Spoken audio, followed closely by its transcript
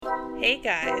Hey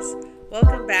guys,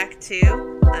 welcome back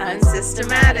to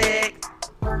Unsystematic.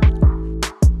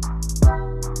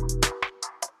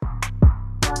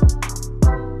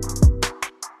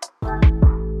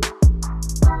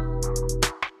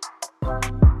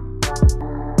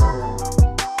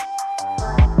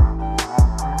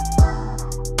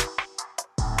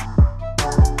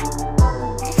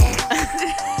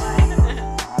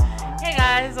 Hey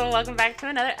guys, well, welcome back to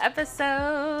another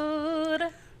episode.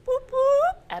 Whoop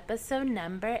whoop. Episode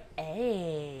number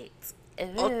 8. Ew,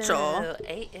 Ocho.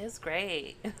 8 is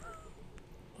great.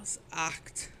 What's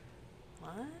act?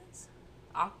 What?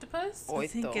 Octopus? I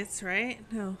think it's right.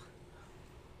 No.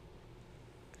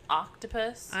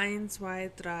 Octopus? 1, 2,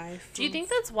 3. Do you think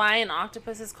that's why an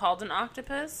octopus is called an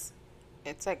octopus?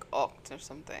 It's like oct or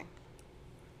something.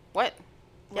 What?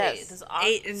 Wait, Yes. does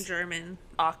 8 in German?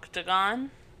 octagon?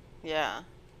 Yeah.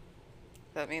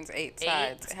 That means 8 8?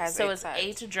 sides. It has so 8 is sides.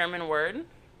 8 a German word?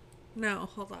 No,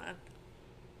 hold on.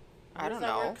 I Where don't does that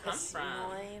know. word come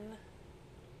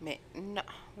from? No.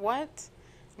 What?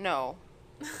 No.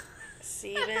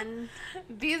 Steven.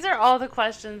 These are all the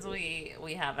questions we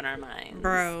have in our minds.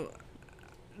 Bro,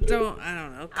 I don't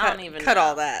know. I don't even cut know.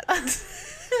 all that.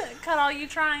 Cut all you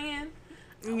trying?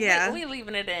 Yeah. We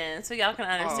leaving it in so y'all can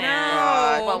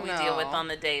understand No. what we No. deal with on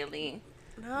the daily.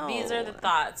 No. These are the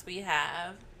thoughts we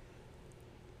have.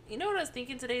 You know what I was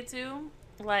thinking today too?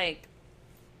 Like,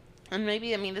 and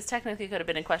maybe, I mean, this technically could have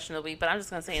been a question of the week, but I'm just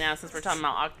going to say now since we're talking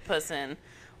about octopus and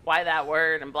why that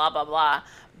word and blah, blah, blah.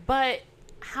 But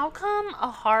how come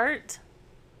a heart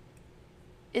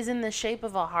is in the shape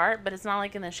of a heart, but it's not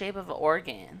like in the shape of an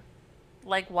organ?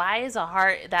 Like, why is a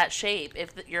heart that shape if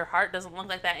your heart doesn't look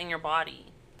like that in your body?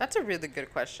 That's a really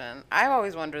good question. I've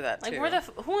always wondered that Like,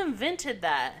 too. who invented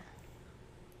that?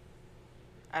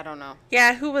 I don't know.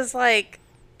 Yeah, who was like,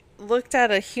 looked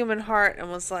at a human heart and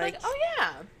was like, Like, oh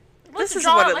yeah, This is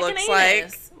draw what it like looks an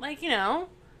anus. Like, you know,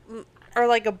 or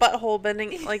like a butthole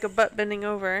bending, like a butt bending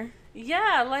over.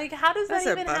 yeah. Like, how does That's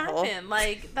that a even butthole. happen?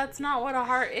 Like, that's not what a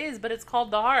heart is, but it's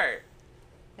called the heart.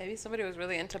 Maybe somebody was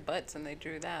really into butts and they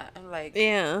drew that. I'm like,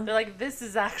 Yeah. They're like, this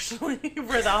is actually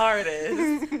where the heart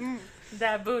is.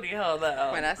 That booty hole, though.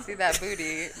 when I see that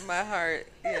booty, my heart,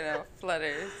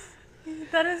 flutters.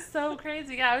 That is so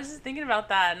crazy. Yeah, I was just thinking about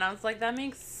that, and I was like, that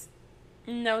makes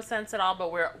no sense at all.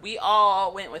 But we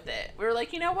all went with it. We were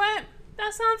like, you know what?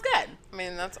 That sounds good. I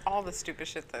mean, that's all the stupid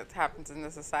shit that happens in the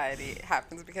society. It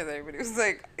happens because everybody was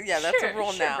like, yeah, that's a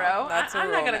rule now. bro. That's I'm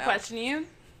a not rule gonna now. question you.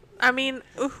 I mean,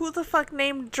 who the fuck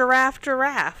named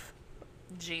giraffe?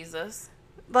 Jesus.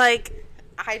 Like,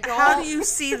 I don't. how do you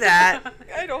see that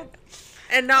I don't.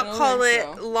 and I not don't call it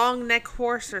think so. long neck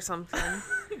horse or something?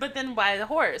 But then why the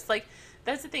horse? Like,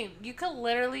 that's the thing. You could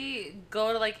literally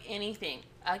go to, like, anything.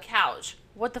 A couch.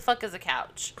 What the fuck is a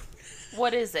couch?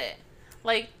 What is it?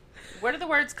 Like, where do the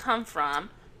words come from?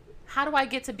 How do I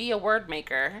get to be a word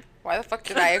maker? Why the fuck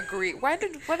did I agree? Why the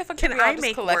fuck Can did we all I just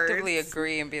make collectively words?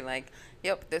 agree and be like,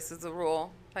 yep, this is the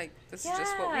rule. Like, this is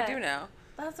just what we do now.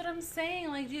 That's what I'm saying.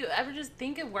 Like, do you ever just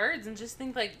think of words and just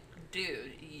think, like,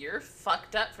 dude, you're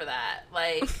fucked up for that.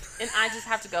 Like, and I just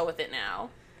have to go with it now.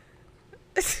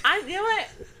 You know what?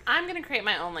 I'm going to create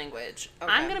my own language. Okay.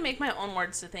 I'm going to make my own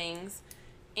words to things.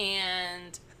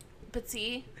 But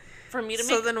see, for me to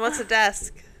So make then what's a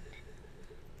desk?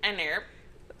 an herb.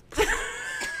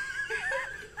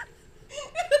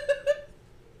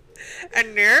 A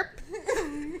nerp?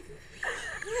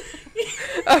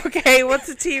 Okay, what's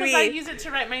a Because I TV? use it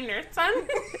to write my notes on.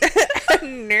 A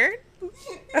nerd?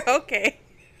 Okay.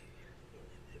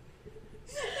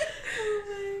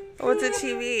 What's a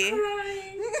TV? I'm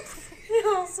crying.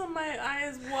 Also, my eye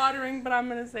is watering, but I'm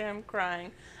going to say I'm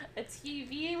crying. A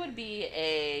TV would be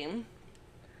a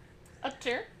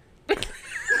chair.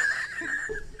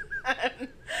 I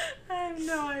have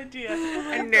no idea. A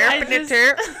nerp and a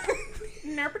terp?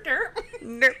 Nerp.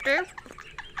 Nerp derp?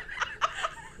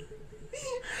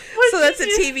 So that's a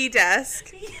TV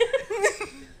desk.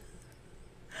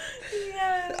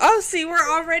 Yes. Oh, see, we're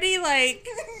already like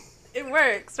It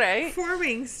works, right?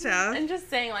 forming stuff. I'm just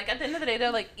saying, like, at the end of the day, though,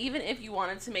 like, even if you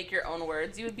wanted to make your own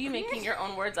words, you would be making your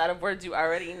own words out of words you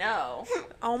already know.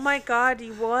 Oh my god,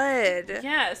 you would.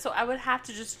 Yeah, so I would have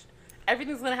to just...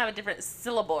 Everything's going to have a different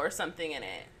syllable or something in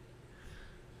it.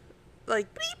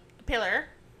 Like, beep, Pillar.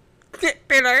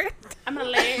 pillar. I'm going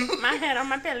to lay my head on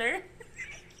my pillar.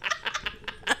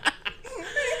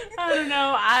 I don't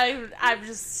know. I'm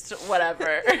just...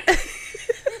 Whatever.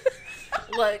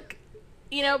 Look,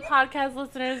 you know, podcast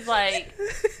listeners, like...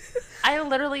 I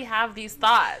literally have these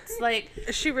thoughts. Like,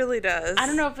 She really does. I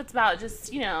don't know if it's about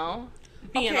just, you know,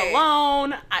 being Okay.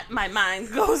 alone. My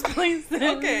mind goes places.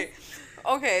 Okay.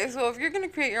 Okay, so if you're gonna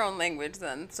create your own language,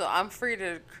 then so I'm free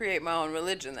to create my own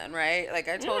religion, then, right? Like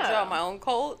I told Yeah. y'all, my own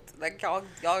cult. Like y'all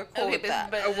are cool with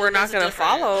that. We're not there's a gonna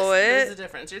follow There's it. a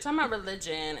difference. You're talking about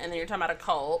religion, and then you're talking about a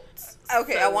cult.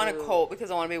 Okay, I want a So- cult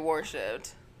because I want to be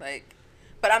worshipped. Like,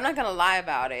 but I'm not gonna lie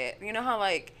about it. You know how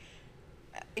like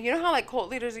cult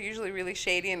leaders are usually really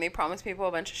shady and they promise people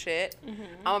a bunch of shit. Mm-hmm.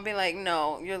 I'm gonna be like,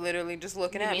 no, you're literally just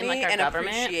looking You at mean me like our and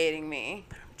government? appreciating me.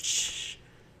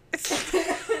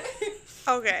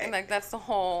 Okay. And like that's the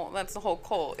whole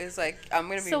cult is like I'm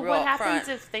gonna be So real what upfront. happens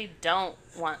if they don't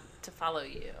want to follow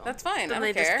you? That's fine. Then I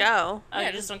they don't care. just go. Oh, Yeah,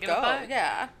 you just don't give go. a fuck?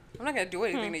 Yeah, I'm not gonna do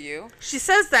anything to you. She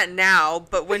says that now,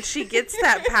 but when she gets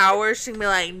that power, she can be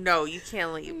like, "No, you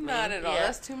can't leave me." Not at all. Yeah.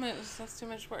 That's too much. That's too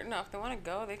much work. No, if they want to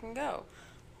go, they can go.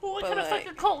 Well, what But, kind of like-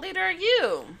 fucking cult leader are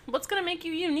you? What's gonna make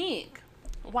you unique?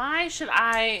 Why should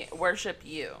I worship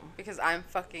you? Because I'm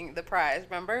fucking the prize.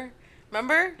 Remember?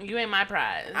 You ain't my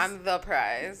prize. I'm the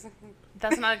prize.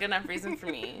 That's not a good enough reason for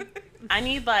me. I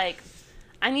need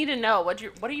to know what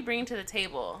are you bringing to the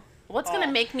table? What's Oh,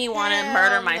 gonna make me want to hell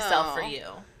murder myself for no. you?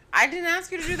 I didn't ask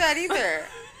you to do that either.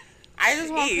 I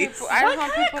just want Jeez. people. I What just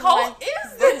want kind people of cult to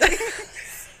is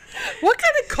this? What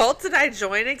kind of cult did I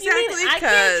join You exactly? mean I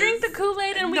can't drink the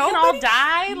Kool-Aid and we can all Nobody-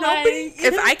 die? nobody-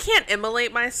 If I can't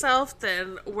immolate myself,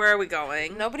 then where are we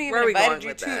going? Nobody Where even are we invited going you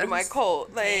with to my this?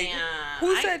 cult. Like, Damn.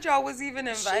 who said y'all was even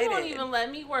She invited? won't even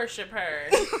let me worship her.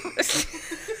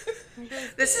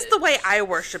 This is the way I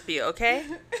worship you, okay?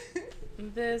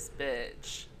 This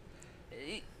bitch.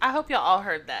 I hope y'all all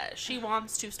heard that. She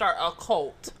wants to start a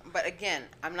cult. But again,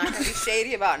 I'm not gonna be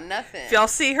shady about nothing. If y'all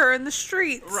see her in the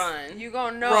streets, Run. You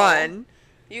gonna know. run.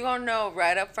 You gonna know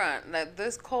right up front that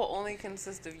this cult only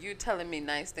consists of you telling me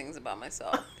nice things about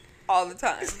myself all the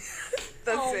time. That's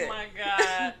Oh it. my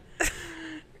god.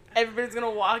 Everybody's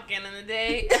gonna walk in the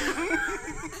day.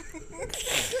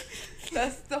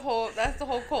 That's the whole cult. That's the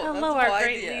Hello, whole our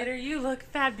great idea. leader. You look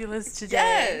fabulous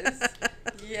today. Yes.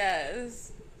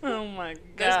 Yes. Oh my god.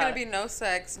 There's gonna be no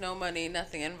sex, no money,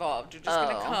 nothing involved. You're just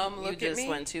gonna come, you look at just me.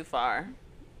 went too far.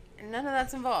 None of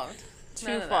that's involved. Too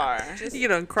None of that. far. Just You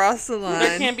done crossed the There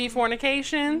line. can't be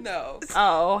fornication. no.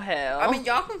 Oh hell. I mean,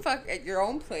 y'all can fuck at your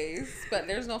own place, but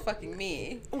there's no fucking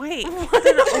me. Wait, then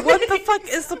what the fuck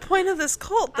is the point of this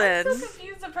cult then? I'm so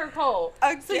confused of her cult.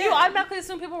 So you Again. automatically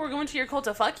assume people were going to your cult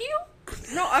to fuck you?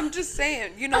 No, I'm just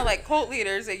saying. You know, like cult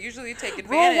leaders, they usually take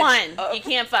Rule advantage. one: of- you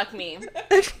can't fuck me.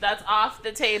 That's off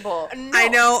the table. No. I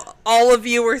know all of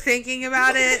you were thinking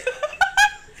about it.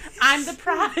 I'm the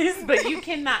prize, but you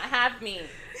cannot have me.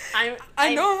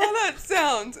 I know how that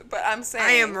sounds, but I'm saying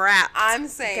I am wrapped. I'm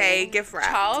saying Okay, gift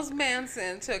wrapped. Charles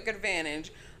Manson took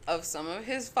advantage of some of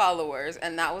his followers,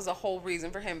 and that was the whole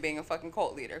reason for him being a fucking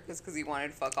cult leader, because he wanted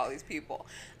to fuck all these people.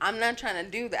 I'm not trying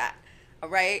to do that, all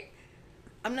right?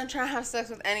 I'm not trying to have sex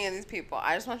with any of these people.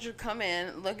 I just want you to come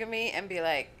in, look at me, and be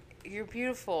like, "You're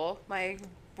beautiful, my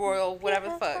royal whatever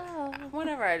the fuck,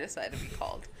 whatever I decide to be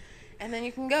called," and then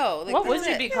you can go. Like, What would that's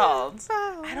you it. be called?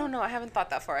 I don't know. I haven't thought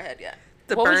that far ahead yet.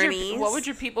 The what Bernies. What would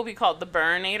your people be called? The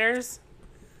Burnators?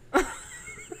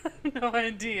 No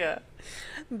idea.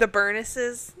 The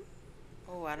Burnesses.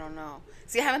 Oh, I don't know.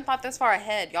 See, I haven't thought this far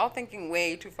ahead. Y'all thinking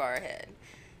way too far ahead.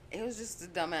 It was just a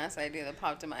dumbass idea that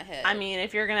popped in my head. I mean,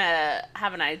 if you're gonna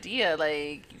have an idea,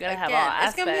 like you gotta have all Again, it's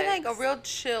aspects. gonna be like a real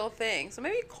chill thing. So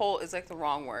maybe cult is like the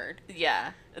wrong word.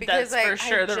 Yeah, Because, that's like, for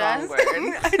sure I the wrong just- word.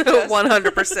 I just-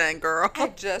 100%, girl. I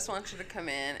just want you to come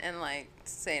in and like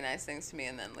say nice things to me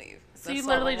and then leave. So you That's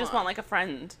all literally I just want like a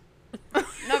friend.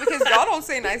 No, because y'all don't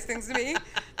say nice things to me.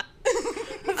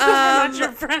 Not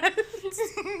your friend.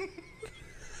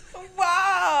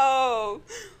 Wow.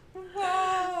 Wow.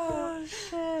 Oh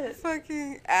shit.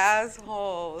 Fucking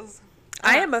assholes.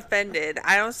 I am offended.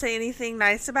 I don't say anything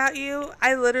nice about you.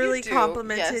 I literally You do.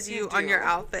 complimented Yes, you you on your do.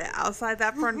 outfit outside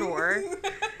that front door.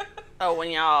 Oh, when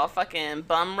y'all fucking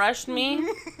bum rushed me.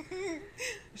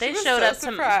 They She was showed so up to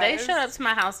they surprised. showed up to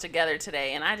my house together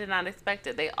today, and I did not expect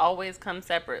it. They always come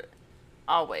separate,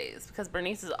 always, because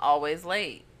Bernice is always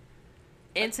late.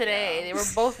 And today yeah. they were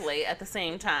both late at the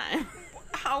same time.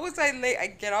 How was I late? I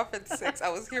get off at 6. I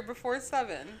was here before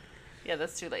 7. Yeah,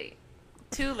 that's too late.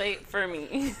 Too late for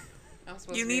me. I'm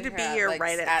supposed You to need be to be at, here like,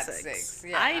 right at 6.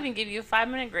 Yeah. I even give you a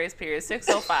 5-minute grace period,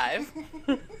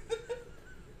 6:05.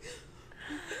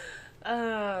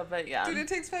 But yeah, Dude, it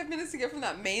takes 5 minutes to get from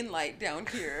that main light down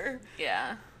here.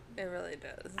 yeah. It really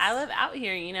does. I live out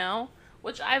here, you know,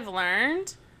 which I've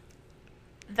learned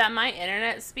that my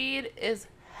internet speed is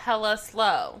hella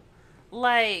slow.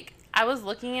 Like, I was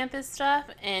looking at this stuff,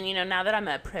 and, you know, now that I'm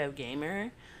a pro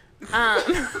gamer,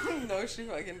 No, she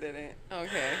fucking didn't.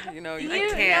 Okay, you know, You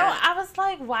can't. know, I was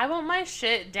like, why won't my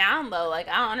shit download? Like,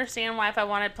 I don't understand why if I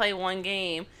want to play one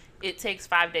game, it takes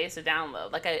 5 days to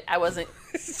download. Like, I wasn't.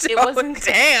 It wasn't.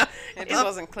 Damn. It just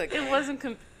wasn't clicking. It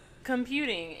wasn't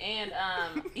computing, and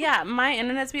yeah, my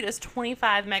internet speed is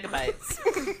 25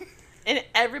 megabytes. And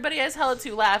everybody I tell it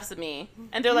to laughs at me.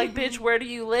 And they're like, bitch, where do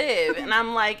you live? And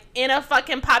I'm like, in a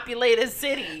fucking populated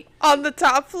city. On the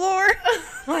top floor?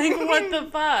 Like, what the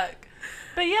fuck?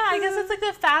 But yeah, I guess it's like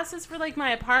the fastest for like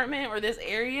my apartment or this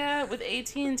area with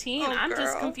AT&T. And I'm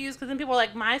just girl. confused because then people are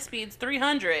like, my speed's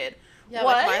 300. Yeah,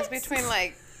 what? like mine's between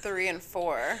like 3 and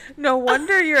 4. No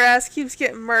wonder your ass keeps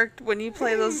getting murked when you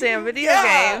play those damn video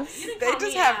games. You They call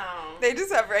just me have out. they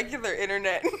just have regular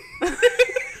internet.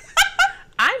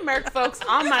 I murk folks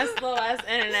on my slow ass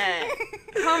internet.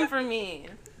 Come for me.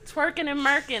 Twerking and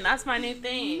murking. That's my new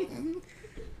thing.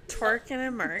 Twerking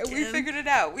and murking. We figured it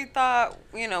out. We thought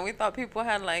people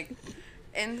had like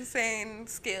insane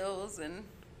skills and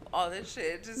all this shit.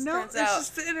 It just No, turns it's out.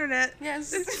 just the internet. Yeah, it's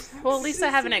just, Well, at least I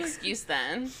have an excuse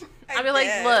then. I I'll be like,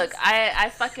 guess. look, I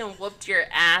fucking whooped your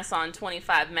ass on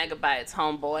 25 megabytes,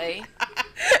 homeboy.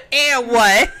 And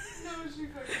what?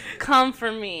 Come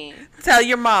for me. Tell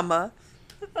your mama.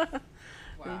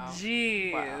 Wow.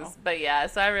 Jeez. Wow. But yeah,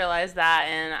 so I realized that,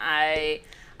 and I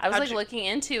was How'd like you- looking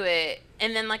into it,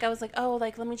 and then like I was like, oh,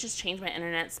 like let me just change my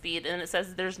internet speed, and it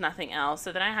says there's nothing else.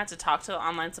 So then I had to talk to the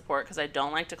online support because I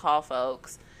don't like to call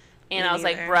folks, and Me I was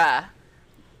like, neither. bruh,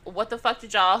 what the fuck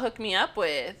did y'all hook me up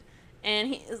with? And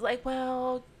he is like,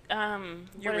 well, You're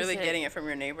what is really it? getting it from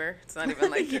your neighbor. It's not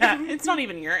even like Yeah, it's not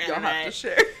even your you'll have to internet.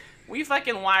 share. We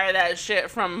fucking wire that shit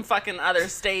from fucking other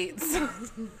states.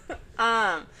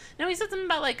 No, he said something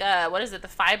about like what is it? The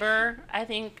fiber, I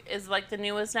think, is like the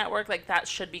newest network. Like that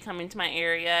should be coming to my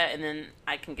area, and then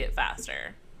I can get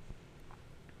faster.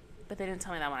 But they didn't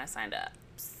tell me that when I signed up.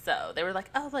 So they were like,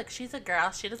 "Oh, look, she's a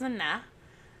girl. She doesn't know."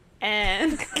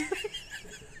 And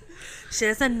She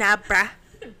doesn't know, bruh.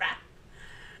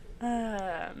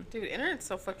 Dude, internet's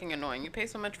so fucking annoying. You pay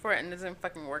so much for it and it doesn't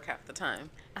fucking work half the time.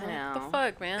 I What know. the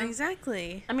fuck, man?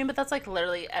 Exactly. I mean, but that's like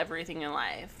literally everything in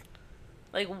life.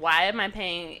 Like, why am I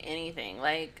paying anything?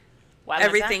 Like, why am I-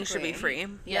 Everything should be free.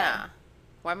 Yeah.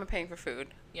 Why am I paying for food?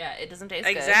 Yeah, it doesn't taste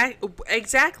good.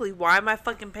 Exactly. Why am I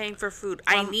fucking paying for food?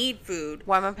 I need food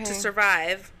Why am I paying to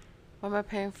survive. Why am I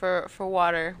paying for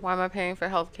water? Why am I paying for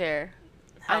healthcare?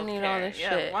 I need all Healthcare. this Yeah,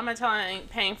 shit. why am I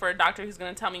paying for a doctor who's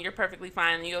going to tell me you're perfectly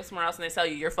fine and you go somewhere else and they tell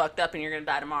you you're fucked up and you're going to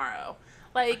die tomorrow?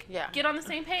 Like, Yeah. get on the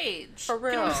same page. For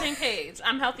Get on the real. same page.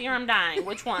 I'm healthy or I'm dying.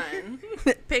 Which one?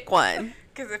 Pick one.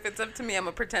 Because if it's up to me, I'm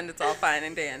gonna pretend it's all fine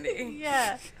and dandy.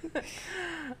 Yeah.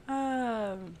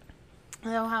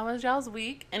 So how was y'all's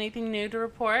week? Anything new to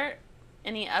report?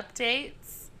 Any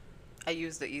updates? I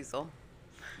use the easel.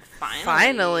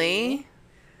 Finally.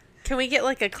 Can we get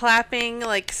like a clapping,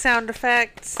 like sound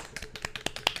effects?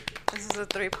 This is a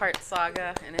 3-part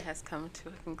saga, and it has come to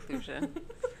a conclusion.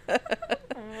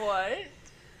 What?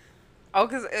 Oh,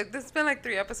 because there's been like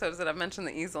 3 episodes that I've mentioned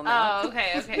the easel now. Oh,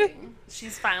 okay.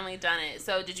 She's finally done it.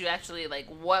 So did you actually, like,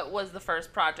 what was the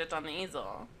first project on the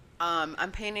easel?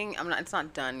 I'm painting. It's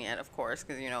not done yet, of course,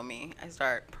 because you know me. I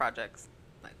start projects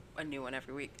like a new one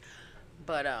every week.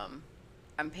 But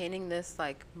I'm painting this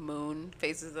like moon,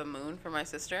 faces of the moon for my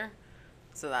sister.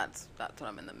 So that's what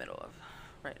I'm in the middle of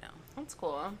right now. That's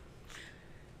cool.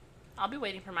 I'll be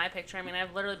waiting for my picture. I mean,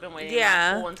 I've literally been waiting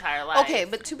Yeah. my whole entire life. Okay,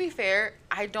 but to be fair,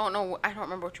 I don't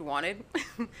remember what you wanted.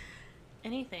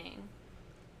 Anything.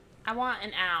 I want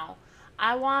an owl.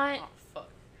 I want fuck.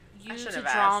 I you should to have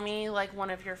draw asked. me like one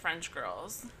of your French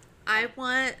girls. I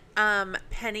want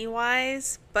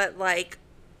Pennywise, but like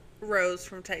Rose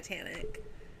from Titanic.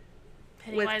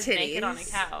 Pennywise naked on a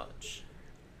titties. couch.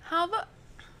 How the?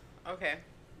 Okay.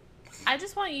 I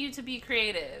just want you to be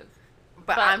creative.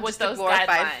 But I'm with just a those glorified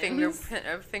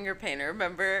guidelines. finger painter,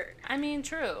 remember? I mean,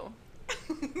 true.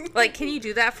 Like, can you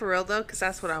do that for real though? Because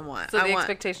that's what I want. So I the want.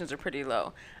 expectations are pretty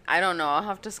low. I don't know. I'll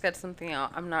have to sketch something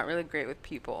out. I'm not really great with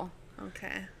people.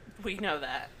 Okay. We know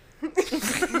that.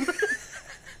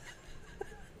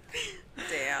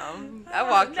 Damn. I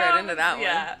walked right into that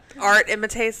Yeah. Art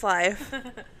imitates life.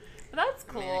 That's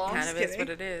cool. one. Kind Just of is kidding. what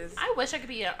it is. I wish I could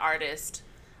be an artist.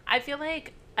 I feel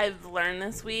like I've learned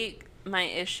this week my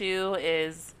issue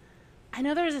is, I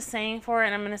know there's a saying for it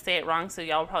and I'm going to say it wrong so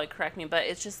y'all will probably correct me, but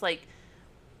it's just like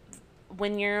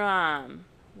when you're,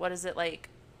 what is it, like,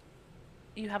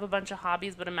 you have a bunch of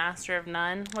hobbies but a master of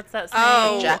none? What's that saying?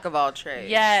 Oh. Jack of all trades.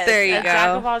 Yes, There you a go. jack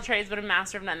of all trades but a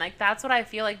master of none. Like, that's what I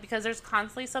feel like because there's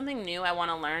constantly something new I want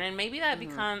to learn, and maybe that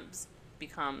becomes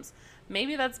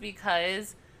maybe that's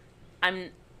because I'm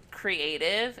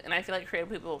creative, and I feel like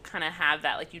creative people kind of have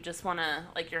that. Like, you just want to,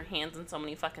 like, your hands in so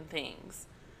many fucking things.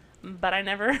 But I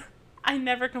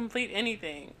never complete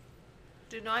anything.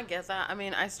 Dude, no, I get that. I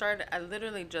mean, I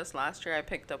literally just last year, I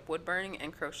picked up wood burning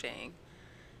and crocheting.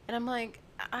 And I'm like,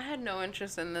 I had no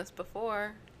interest in this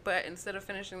before, but instead of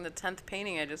finishing the 10th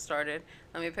painting I just started,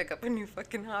 let me pick up a new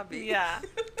fucking hobby. Yeah.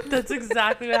 That's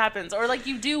exactly what happens. Or, like,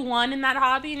 you do one in that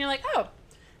hobby, and you're like, oh,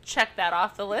 check that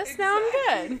off the list. Now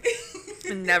I'm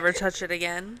good. Never touch it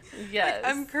again. Yes.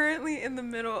 I'm currently in the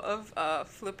middle of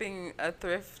flipping a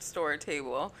thrift store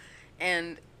table,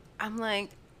 and I'm like,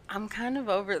 I'm kind of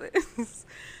over this.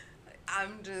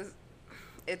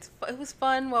 It was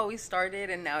fun while we started,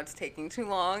 and now it's taking too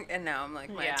long, and now I'm like,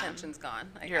 my attention's gone.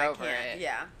 Like, You're over it.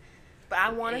 Yeah. But I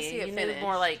want to see it you finish. need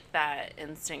more like that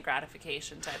instant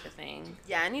gratification type of thing.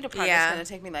 Yeah, I need a project that's going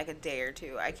to take me like a day or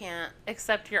two. I can't.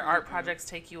 Except your art projects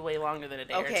take you way longer than a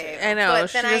day or two. I know. But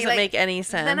She then doesn't make any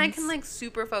sense. Then I can like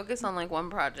super focus on like one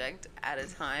project at a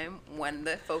time when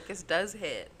the focus does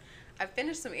hit. I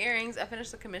finished some earrings. I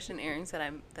finished the commission earrings that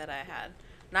I had.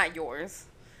 Not yours.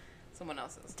 Someone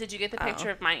else's. Did you get the picture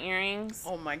of my earrings?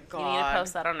 Oh my god. You need to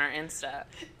post that on our Insta.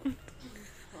 Oh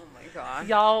my god.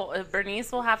 Y'all,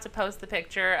 Bernice will have to post the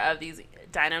picture of these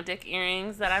Dino Dick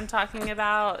earrings that I'm talking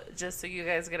about, just so you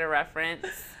guys get a reference.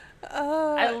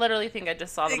 I literally think I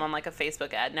just saw them on like a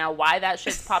Facebook ad. Now, why that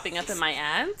shit's popping up in my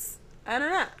ads, I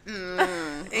don't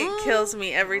know. It kills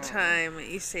me every time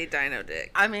you say Dino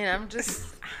Dick. I mean, I'm just,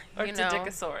 Or you to know.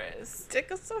 Dickosaurus.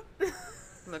 Dickosaurus.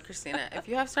 Look, Christina, if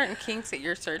you have certain kinks that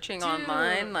you're searching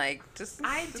online, like, just,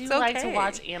 I it's do okay. like to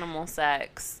watch animal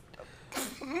sex.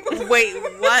 Wait,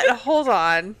 what? Hold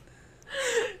on.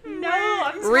 No,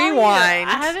 I'm telling Rewind.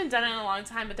 you, I haven't done it in a long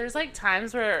time, but there's like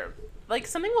times where like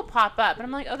something will pop up, and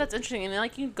I'm like, oh, that's interesting, and then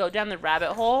like you go down the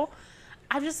rabbit hole.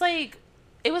 I'm just like,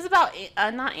 it was about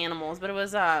not animals, but it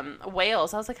was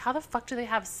whales. I was like, how the fuck do they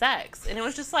have sex? And it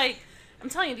was just like, I'm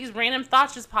telling you, these random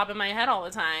thoughts just pop in my head all the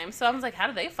time. So I was like, how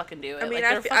do they fucking do it? I mean,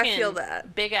 like, they're I feel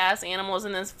that. Big ass animals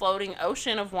in this floating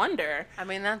ocean of wonder. I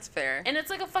mean, that's fair. And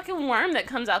it's like a fucking worm that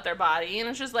comes out their body, and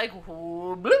it's just like,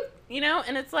 bloop, you know?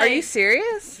 And it's like, Are you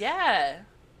serious? yeah.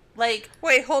 Like,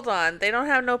 Wait, hold on. They don't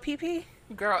have no pee-pee?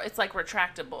 girl, it's like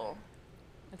retractable.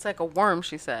 It's like a worm,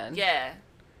 she said. Yeah.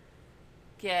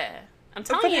 Yeah. I'm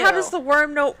telling But you. how does the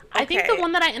worm know? I think the Okay.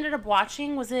 one that I ended up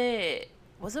watching was it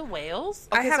whales?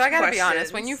 Okay, have so I gotta be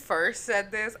honest. When questions. you first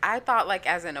said this, I thought like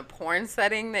as in a porn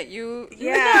setting that you.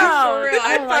 Yeah, for real.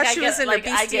 I Oh, thought like she was in like,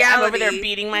 a I get, I'm over there bestiality.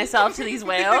 beating myself to these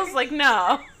whales. Like,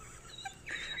 no.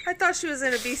 I thought she was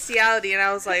in a bestiality, and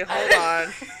I was like, hold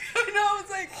on. I know. I was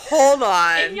like, Hold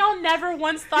And on. y'all never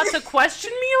once thought to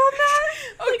question me on that?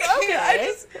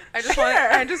 okay.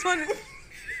 I just wanted.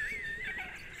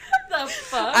 What the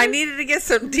fuck? I needed to get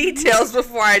some details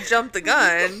before I jumped the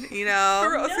gun, you For know?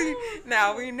 real, see,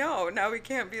 now we know. Now we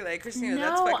can't be like, Christina,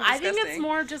 that's No, fucking I disgusting. think it's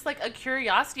more just like a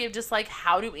curiosity of just like,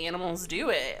 how do animals do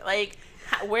it? Like,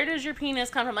 where does your penis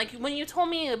come from? Like, when you told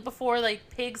me before, like,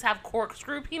 pigs have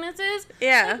corkscrew penises.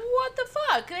 Yeah. Like, what the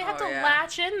fuck? They have Oh, to yeah.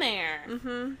 latch in there.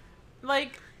 Mm-hmm.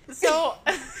 Like, so.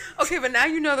 Okay, but now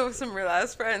you know there was some real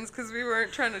ass friends because we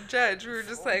weren't trying to judge. We were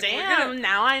just like, Damn,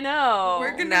 now I know.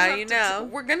 we're gonna Now have you to know.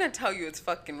 we're gonna tell you it's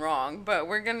fucking wrong, but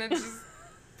we're gonna just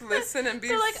listen and be.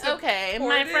 They're like, okay,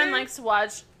 my friend supportive. likes to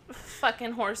watch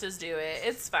fucking horses do it.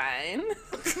 It's fine.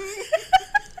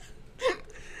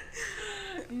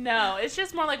 No, it's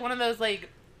just more like one of those like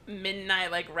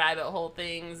midnight like rabbit hole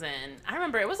things, and I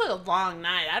remember it was like a long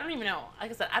night. I don't even know.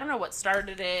 Like I said, I don't know what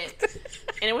started it,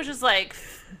 and it was just like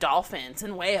dolphins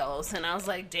and whales, and I was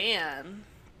like, damn.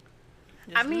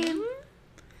 I mean,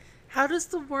 How does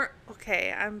the worm...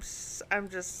 Okay,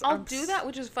 I'll do that,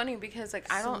 which is funny because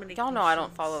like I So don't, many y'all know I don't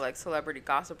questions. follow like celebrity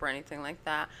gossip or anything like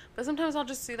that. But sometimes I'll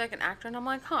just see like an actor and I'm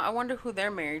like, huh, I wonder who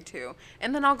they're married to,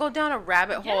 and then I'll go down a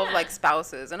rabbit hole of Yeah. like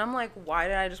spouses, and I'm like, why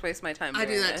did I just waste my time? I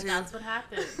doing do that this? too. That's what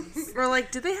happens. Or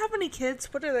like, do they have any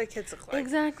kids? What do their kids look like?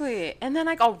 Exactly. And then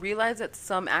like I'll realize that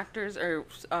some actors or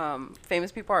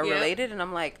famous people are Yeah. related, and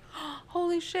I'm like,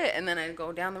 holy shit. And then I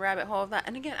go down the rabbit hole of that.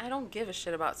 And again, I don't give a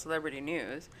shit about celebrity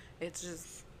news. It's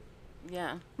just,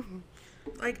 yeah.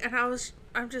 Like, and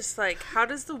I'm just like, how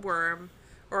does the worm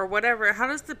or whatever, how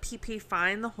does the pee-pee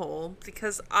find the hole?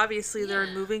 Because obviously they're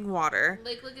Yeah. moving water.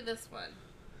 Like, look at this one.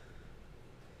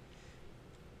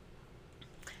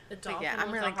 The But dolphin yeah,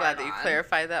 I'm with really the glad heart that you on.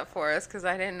 clarified that for us because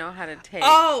I didn't know how to take.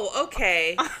 Oh,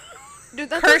 okay. Dude,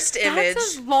 cursed image.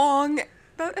 That's as long.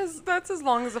 That's as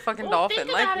long as a fucking Well, dolphin.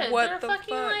 think Like about it. what They're the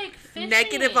fucking, fuck? like, fishing.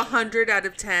 Negative 100 out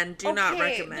of 10. Do not Okay,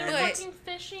 recommend. They're but- fucking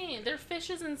fishing. They're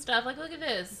fishes and stuff. Like, look at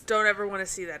this. Don't ever want to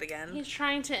see that again. He's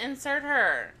trying to insert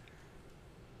her.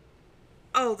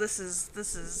 oh, this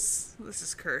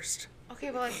is cursed. Okay,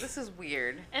 but like this is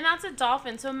weird. And that's a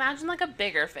dolphin, so imagine like a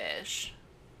bigger fish.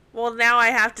 Well, now I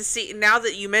have to see. Now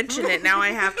that you mention it, now I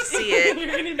have to see it.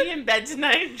 You're gonna be in bed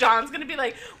tonight. John's gonna be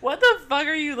like, "What the fuck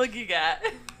are you looking at?"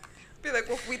 Be like,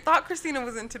 well, we thought Christina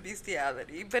was into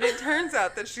bestiality, but it turns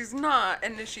out that she's not,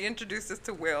 and then she introduced us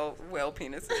to whale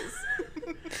penises.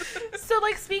 So,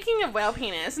 like, speaking of whale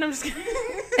penis, and I'm just kidding.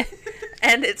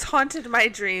 And it's haunted my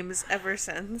dreams ever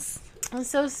since.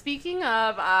 So, speaking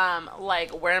of,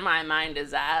 like, where my mind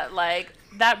is at, like,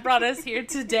 that brought us here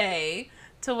today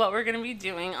to what we're going to be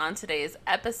doing on today's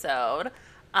episode.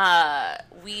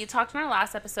 We talked in our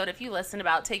last episode, if you listened,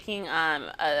 about taking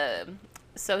a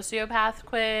sociopath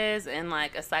quiz and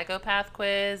like a psychopath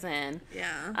quiz, and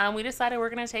we decided we're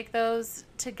going to take those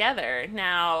together.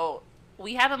 Now,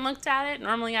 we haven't looked at it.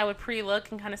 Normally I would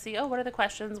pre-look and kind of see, oh, what are the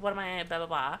questions, what am I, blah blah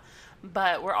blah,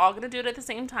 but we're all going to do it at the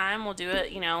same time. We'll do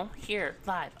it, here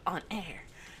live on air,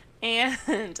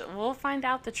 and we'll find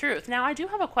out the truth. Now, I do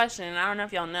have a question, and I don't know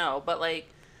if y'all know, but like,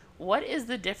 what is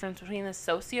the difference between a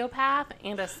sociopath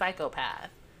and a psychopath?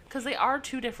 Because they are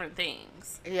two different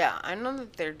things. Yeah, I know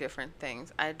that they're different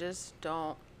things. I just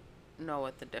don't know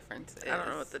what the difference is. I don't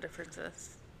know what the difference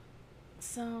is.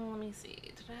 So, let me see.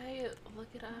 Did I look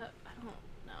it up? I don't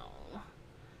know.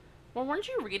 Well, weren't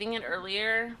you reading it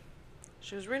earlier?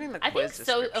 She was reading the I quiz think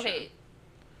so. description.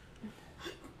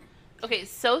 Okay,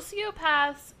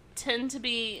 sociopaths tend to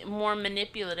be more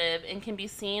manipulative and can be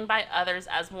seen by others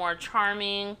as more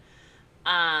charming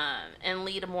and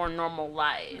lead a more normal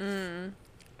life. Mm.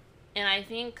 And I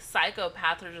think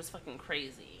psychopaths are just fucking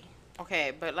crazy.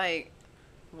 Okay, but like,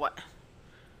 what?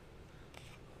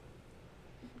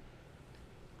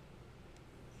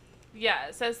 Yeah,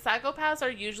 it says psychopaths are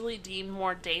usually deemed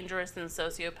more dangerous than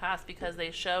sociopaths because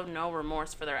they show no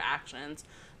remorse for their actions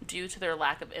due to their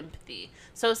lack of empathy.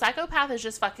 So a psychopath is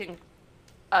just fucking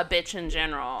a bitch in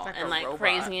general, like and like robot.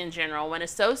 crazy in general. When a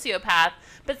sociopath,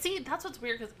 but see, that's what's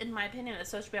weird, because in my opinion, a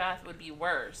sociopath would be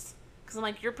worse. Because I'm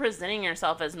like, you're presenting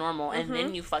yourself as normal, and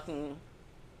then you fucking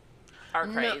are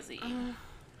crazy. No.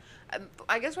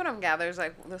 I guess what I'm gathering is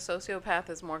like the sociopath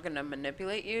is more gonna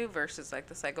manipulate you versus like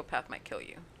the psychopath might kill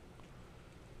you.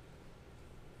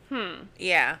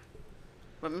 Yeah.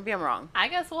 But maybe I'm wrong. I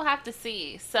guess we'll have to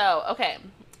see. So, okay.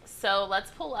 So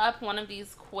let's pull up one of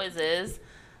these quizzes.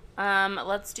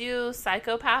 Let's do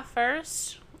psychopath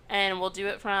first. And we'll do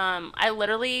it from, I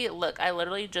literally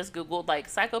just Googled like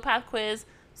psychopath quiz,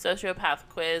 sociopath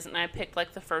quiz, and I picked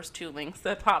like the first two links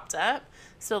that popped up.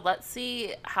 So let's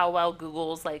see how well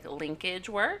Google's like linkage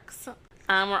works.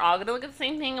 We're all going to look at the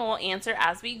same thing and we'll answer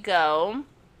as we go.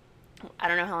 I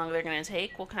don't know how long they're going to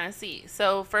take. We'll kind of see.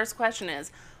 So first question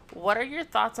is, what are your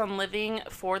thoughts on living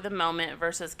for the moment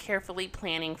versus carefully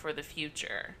planning for the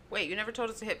future? Wait, you never told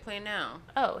us to hit play now.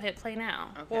 Oh, hit play now.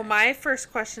 Okay. Well, my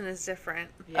first question is different.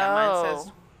 Yeah, mine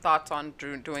says thoughts on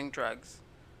doing drugs.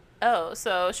 Oh,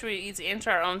 so should we each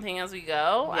answer our own thing as we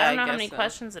go? Yeah, I don't know I how many guess so.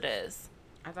 questions it is.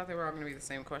 I thought they were all going to be the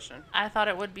same question. I thought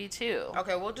it would be too.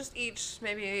 Okay, we'll just each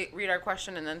maybe read our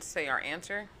question and then say our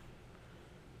answer.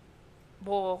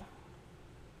 Well,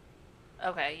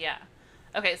 okay, yeah.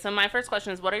 Okay, so my first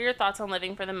question is, what are your thoughts on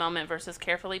living for the moment versus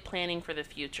carefully planning for the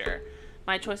future?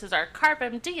 My choices are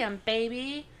carpe diem,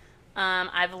 baby.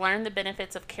 I've learned the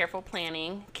benefits of careful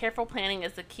planning. Careful planning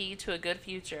is the key to a good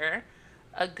future.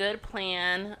 A good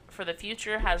plan for the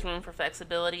future has room for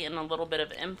flexibility and a little bit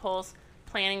of impulse.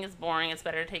 Planning is boring. It's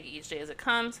better to take each day as it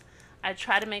comes. I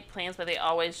try to make plans, but they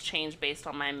always change based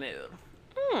on my mood.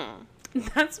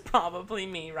 That's probably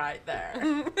me right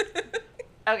there.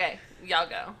 Okay, y'all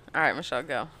go. All right, Michelle,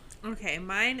 go. Okay,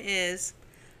 mine is,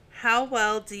 how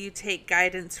well do you take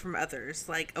guidance from others,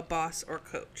 like a boss or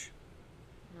coach?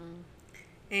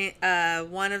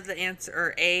 One of the answer,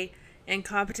 or A,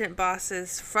 incompetent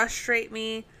bosses frustrate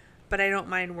me, but I don't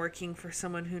mind working for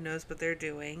someone who knows what they're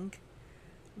doing.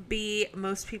 B,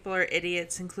 most people are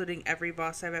idiots, including every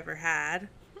boss I've ever had.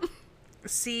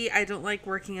 C, I don't like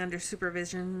working under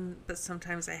supervision, but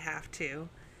sometimes I have to.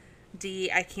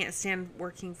 D, I can't stand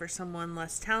working for someone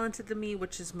less talented than me,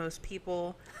 which is most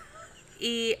people.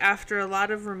 E, after a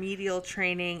lot of remedial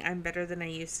training, I'm better than I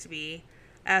used to be.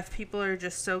 F, people are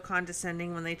just so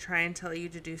condescending when they try and tell you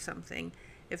to do something.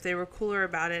 If they were cooler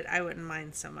about it, I wouldn't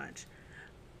mind so much.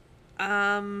 There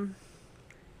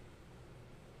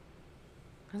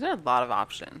are a lot of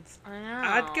options. I know.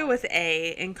 I'd go with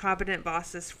A, incompetent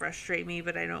bosses frustrate me,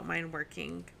 but I don't mind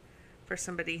working for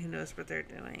somebody who knows what they're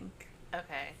doing.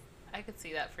 Okay. I could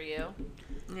see that for you.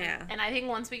 Yeah. And I think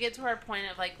once we get to our point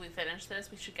of, like, we finish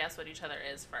this, we should guess what each other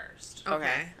is first.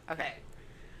 Okay.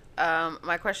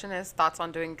 My question is thoughts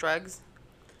on doing drugs.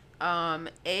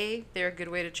 A, they're a good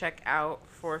way to check out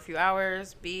for a few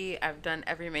hours. B, I've done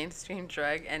every mainstream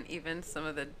drug and even some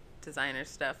of the designer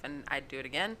stuff, and I'd do it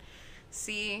again.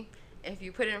 C, if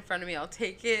you put it in front of me, I'll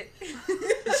take it.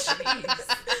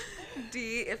 Jeez.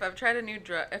 D, if I've tried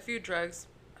a few drugs,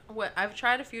 I've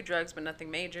tried a few drugs, but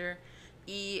nothing major.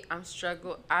 E, I've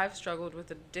struggled with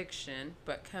addiction,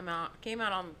 but come out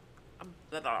on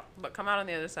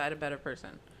the other side a better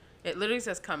person. It literally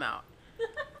says come out.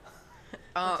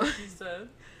 She said.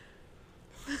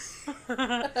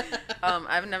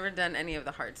 I've never done any of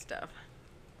the hard stuff.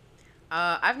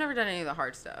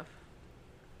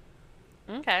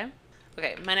 Okay.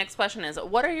 Okay, my next question is,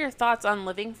 what are your thoughts on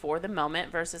living for the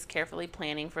moment versus carefully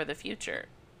planning for the future?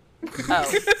 Oh.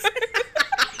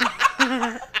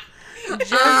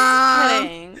 Just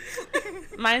kidding.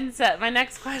 Mindset. My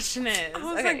next question is...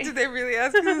 I was like, did they really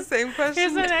ask you the same question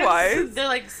Here's my twice? Next, they're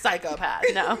like psychopath.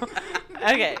 No.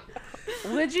 Okay.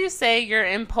 Would you say you're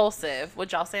impulsive?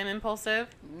 Would y'all say I'm impulsive?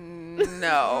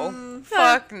 No.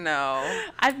 Fuck no.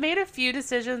 I've made a few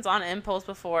decisions on impulse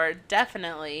before,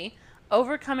 definitely.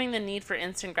 Overcoming the need for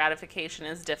instant gratification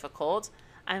is difficult.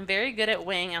 I'm very good at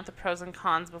weighing out the pros and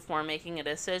cons before making a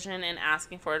decision and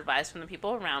asking for advice from the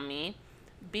people around me.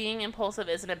 Being impulsive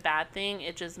isn't a bad thing.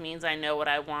 It just means I know what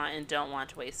I want and don't want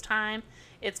to waste time.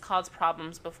 It's caused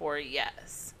problems before,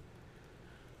 yes.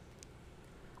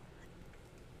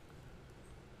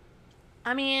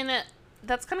 I mean,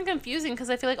 that's kind of confusing because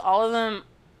I feel like all of them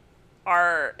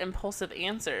are impulsive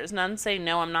answers. None say,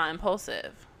 no, I'm not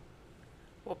impulsive.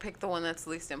 We'll pick the one that's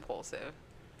least impulsive.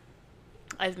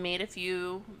 I've made a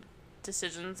few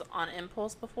decisions on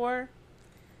impulse before.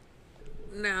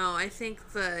 No, I think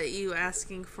you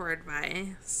asking for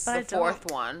advice. But The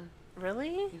fourth one.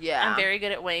 Really? Yeah. I'm very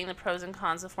good at weighing the pros and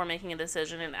cons before making a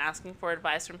decision and asking for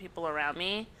advice from people around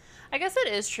me. I guess it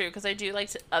is true because I do like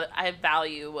to... I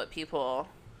value what people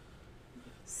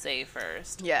say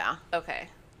first. Yeah. Okay.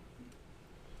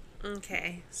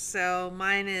 Okay, so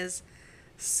mine is,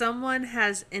 someone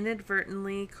has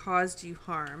inadvertently caused you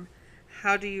harm.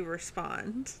 How do you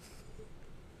respond?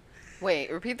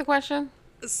 Wait, repeat the question?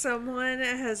 Someone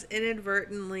has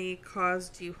inadvertently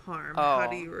caused you harm. How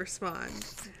do Oh. you respond?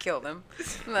 Kill them.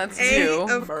 That's A, you.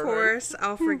 of Murder. course,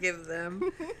 I'll forgive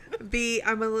them. B,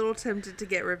 I'm a little tempted to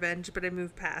get revenge, but I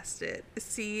move past it.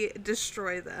 C,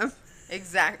 destroy them.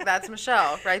 Exact. That's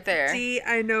Michelle right there. D,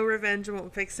 I know revenge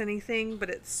won't fix anything, but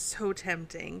it's so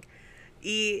tempting.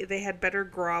 E, they had better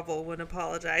grovel when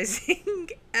apologizing.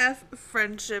 F,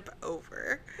 friendship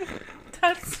over.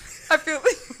 That's... I feel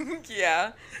like,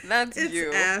 yeah, that's It's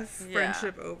you. F, Yeah.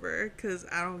 friendship over, because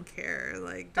I don't care.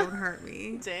 Like, don't hurt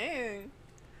me. Dang.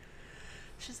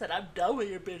 She said, I'm done with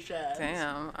your bitch ass.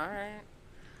 Damn. All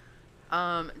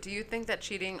right. Do you think that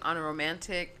cheating on a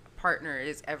romantic partner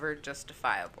is ever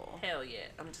justifiable? Hell yeah.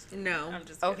 I'm just kidding. No. I'm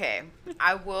just kidding. Okay.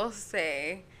 I will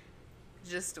say,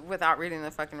 just without reading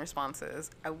the fucking responses,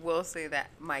 I will say that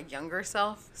my younger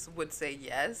self would say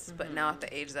yes, but now at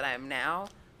the age that I am now,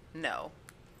 no.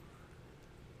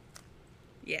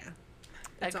 Yeah.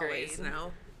 It's always Agreed.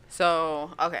 no. So,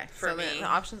 okay. For so me. the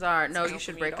options are, no, no you for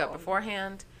should me break at up all.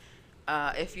 beforehand.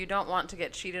 If you don't want to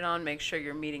get cheated on, make sure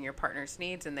you're meeting your partner's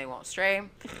needs and they won't stray.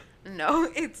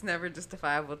 No, it's never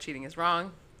justifiable. Cheating is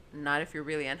wrong. Not if you're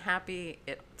really unhappy.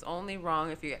 It's only wrong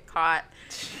if you get caught.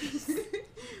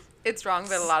 It's wrong,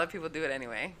 but a lot of people do it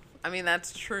anyway. I mean,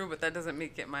 that's true, but that doesn't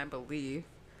make it my belief.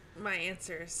 My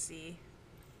answer is C.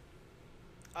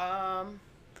 I'm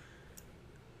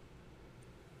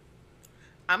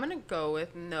going to go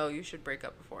with no, you should break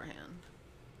up beforehand.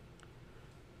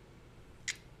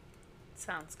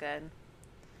 Sounds good.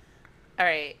 All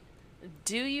right.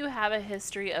 Do you have a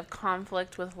history of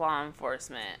conflict with law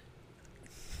enforcement?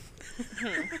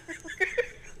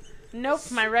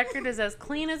 Nope. My record is as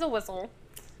clean as a whistle.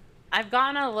 I've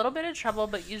gotten in a little bit of trouble,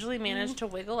 but usually managed to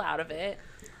wiggle out of it.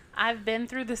 I've been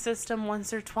through the system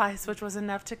once or twice, which was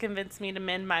enough to convince me to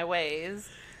mend my ways.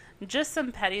 Just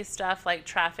some petty stuff like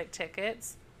traffic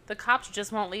tickets. The cops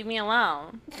just won't leave me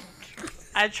alone.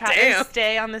 I try to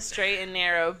stay on the straight and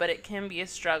narrow, but it can be a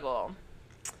struggle.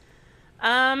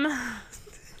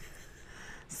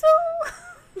 So,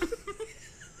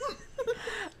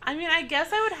 I mean, I guess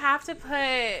I would have to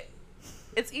put,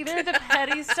 it's either the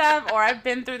petty stuff or I've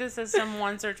been through the system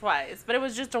once or twice, but it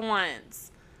was just a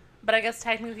once. But I guess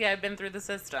technically I've been through the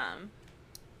system.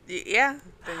 Yeah.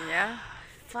 Then yeah.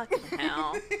 Fucking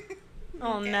hell.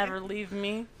 It'll never leave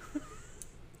me.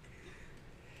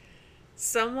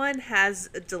 Someone has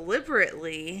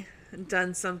deliberately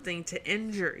done something to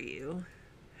injure you.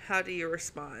 How do you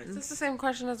respond? Is this the same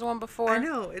question as the one before? I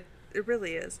know, it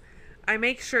really is. I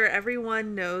make sure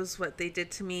everyone knows what they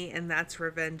did to me, and that's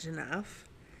revenge enough.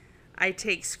 I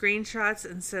take screenshots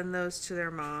and send those to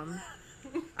their mom.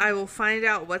 I will find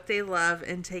out what they love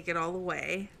and take it all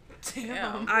away.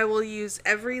 Damn. I will use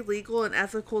every legal and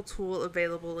ethical tool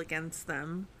available against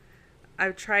them.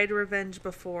 I've tried revenge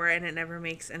before and it never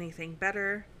makes anything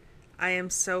better. I am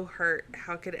so hurt.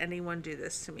 How could anyone do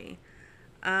this to me?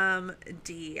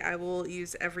 D. I will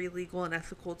use every legal and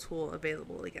ethical tool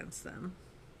available against them.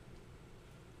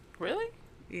 Really?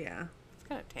 Yeah. It's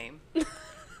kind of tame.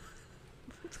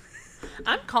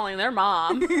 I'm calling their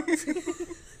mom.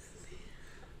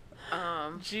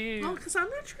 Gee. Well, because I'm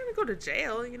not trying to go to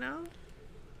jail, you know?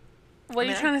 What are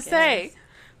you I trying to guess. say?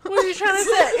 What are you trying to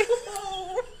say?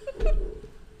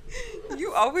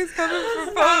 You always coming for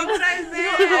That's not folks. what I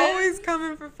meant. You always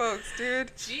coming for folks,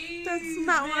 dude. Gee, That's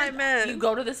not what I meant. You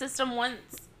go to the system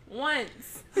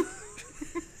once.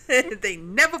 They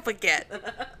never forget.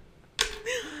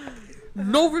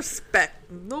 No respect.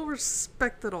 No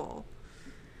respect at all.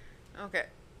 Okay.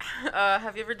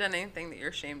 Have you ever done anything that you're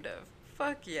ashamed of?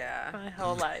 Fuck yeah. My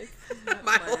whole life.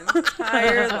 My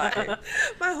entire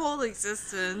life. My whole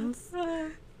existence.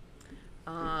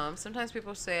 Sometimes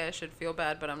people say I should feel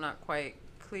bad, but I'm not quite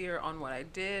clear on what I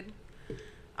did.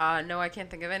 No, I can't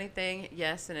think of anything.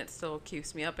 Yes, and it still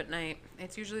keeps me up at night.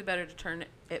 It's usually better to turn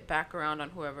it back around on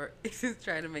whoever is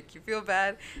trying to make you feel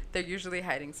bad. They're usually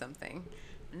hiding something.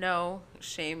 No,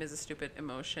 shame is a stupid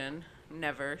emotion.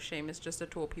 Never. Shame is just a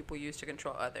tool people use to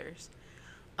control others.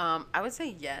 I would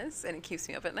say yes, and it keeps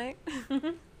me up at night.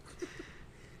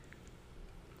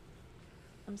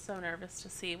 I'm so nervous to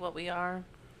see what we are.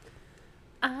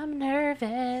 I'm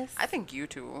nervous. I think you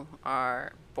two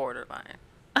are borderline.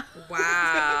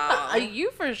 Wow.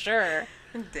 You for sure.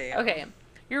 Damn. Okay,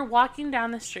 you're walking down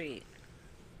the street.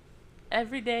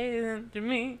 Every day to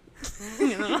me.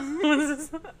 You know?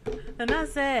 And I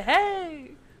say,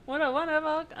 hey, what a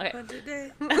wonderful...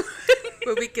 Okay.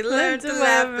 But we can learn to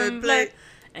laugh and play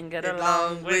and get along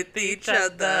along with each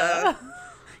other.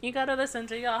 You gotta listen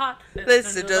to your heart.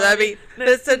 Listen to the beat.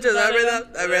 Listen to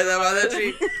the rhythm of the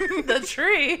tree. The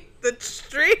tree. The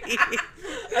tree.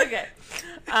 Okay.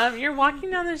 You're walking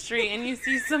down the street and you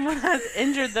see someone has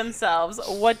injured themselves.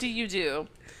 What do you do?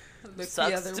 Look Sucks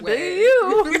the other to way. be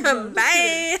you.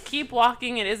 Bye. Keep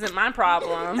walking. It isn't my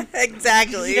problem.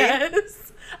 Exactly.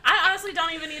 Yes. I honestly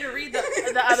don't even need to read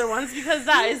the other ones because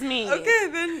that is me. Okay,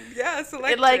 then yeah,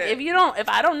 select If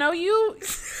I don't know you,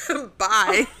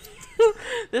 Bye.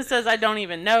 this says I don't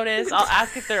even notice. I'll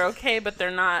ask if they're okay, but they're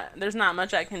not. There's not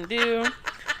much I can do.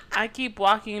 I keep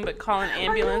walking, but call an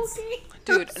ambulance.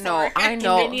 Dude, I'm no, sorry. I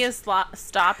know. Convenience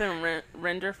stop and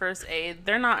render first aid.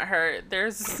 They're not hurt.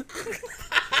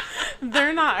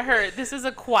 They're not hurt. This is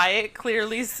quite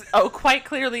clearly a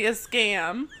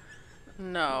scam.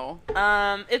 No.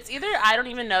 It's either I don't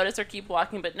even notice or keep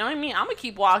walking, but knowing me, I'm gonna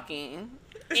keep walking.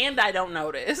 And I don't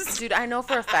notice. Dude, I know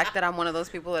for a fact that I'm one of those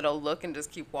people that'll look and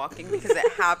just keep walking because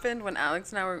it happened when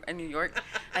Alex and I were in New York.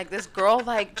 Like, this girl,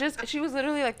 she was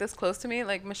literally, like, this close to me,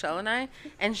 like, Michelle and I,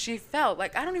 and she fell.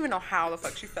 Like, I don't even know how the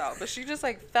fuck she fell, but she just,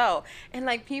 like, fell. And,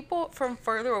 like, people from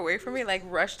further away from me, like,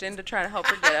 rushed in to try to help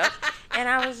her get up. And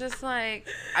I was just like,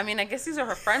 I mean, I guess these are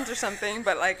her friends or something,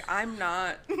 but, like, I'm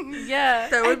not. Yeah.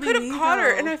 That I would be could have me, caught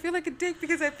her, though. and I feel like a dick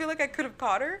because I feel like I could have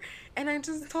caught her, and I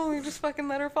just totally just fucking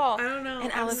let her fall. I don't know.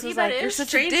 And Alex See, was but like, it "You're is such a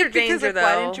stranger dick because danger, like,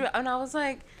 why though. didn't you?" And I was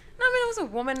like, "No, I mean, it was a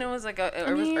woman. It was like it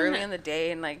was mean- early in the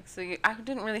day, and like, so I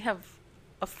didn't really have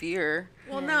a fear.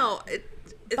 Well, no. It's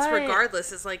But-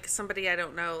 regardless. It's like somebody I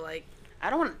don't know. Like, I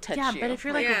don't want to touch Yeah, you. but if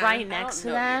you're like Yeah, right I next to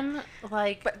don't know them,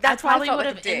 like But that's why I probably felt would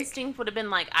like have a dick. instinct would have been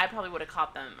like I probably would have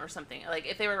caught them or something. Like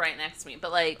if they were right next to me.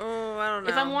 But like oh, I don't know.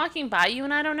 if I'm walking by you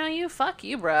and I don't know you, fuck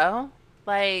you, bro.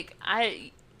 Like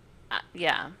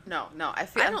yeah. No, I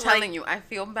I'm don't telling like- you, I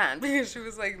feel bad because she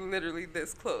was like literally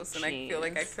this close, and I feel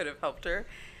like I Jeez. could have helped her.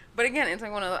 But again, it's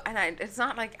like one of the, it's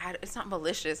not like it's not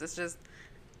malicious. It's just,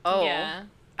 oh, Yeah.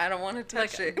 I don't want to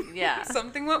touch Like, it. yeah.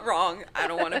 Something went wrong. I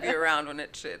don't want to be around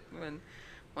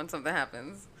when something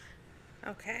happens.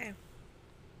 Okay.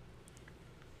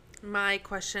 My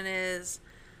question is,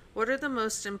 what are the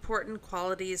most important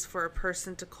qualities for a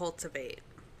person to cultivate?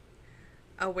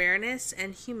 Awareness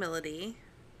and humility,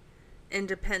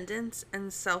 independence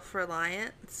and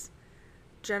self-reliance,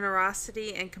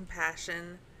 generosity and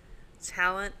compassion,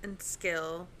 talent and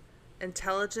skill,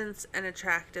 intelligence and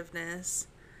attractiveness,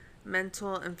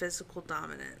 mental and physical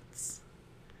dominance.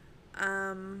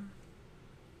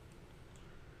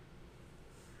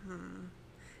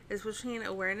 It's between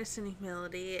awareness and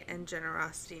humility and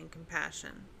generosity and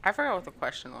compassion. I forgot what the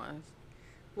question was.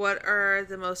 What are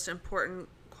the most important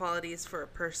qualities for a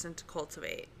person to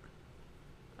cultivate?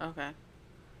 Okay.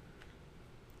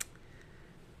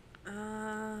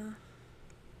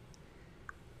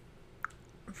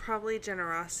 Probably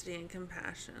generosity and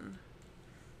compassion.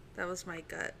 That was my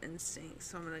gut instinct,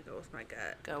 so I'm gonna go with my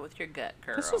gut. Go with your gut,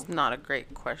 girl. This was not a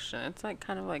great question. It's like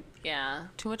kind of like Yeah.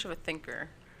 too much of a thinker.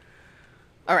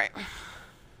 All right.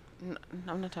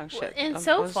 I'm not talking shit. And I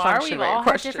so was far, talking shit we've about your all had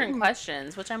question. different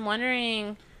questions, which I'm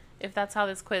wondering if that's how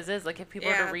this quiz is. Like, if people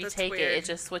were Yeah, to that's retake it, weird. it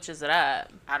just switches it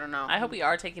up. I don't know. I hope we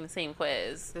are taking the same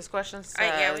quiz. This question says,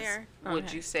 yeah, we are. would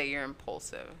Okay. you say you're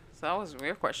impulsive? So that was a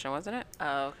weird question, wasn't it?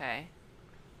 Oh, okay.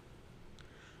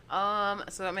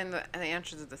 So I mean, the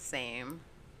answers are the same.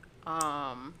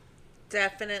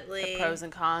 Definitely. The pros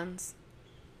and cons.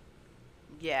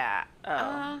 Yeah.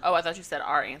 Oh, I thought you said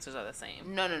our answers are the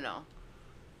same. No.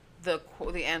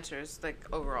 The answers, like,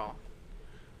 overall.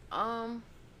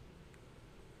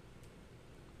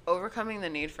 Overcoming the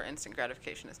need for instant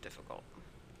gratification is difficult.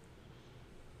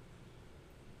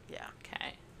 Yeah.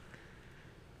 Okay.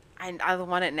 I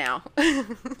want it now.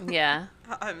 Yeah.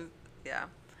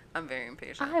 I'm very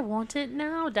impatient. I want it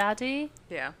now, Daddy.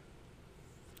 Yeah.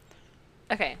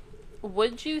 Okay.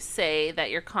 Would you say that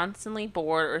you're constantly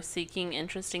bored or seeking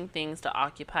interesting things to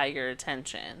occupy your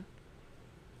attention?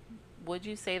 Would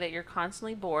you say that you're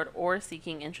constantly bored or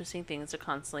seeking interesting things to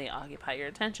constantly occupy your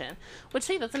attention? Which,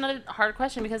 see, that's another hard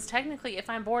question, because technically, if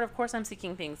I'm bored, of course I'm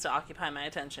seeking things to occupy my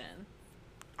attention.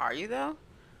 Are you, though?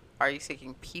 Are you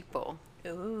seeking people?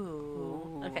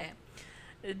 Ooh. Okay.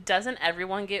 Doesn't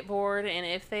everyone get bored? And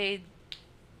if they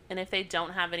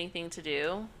don't have anything to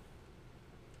do?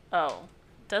 Oh.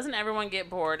 Doesn't everyone get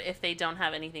bored if they don't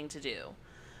have anything to do?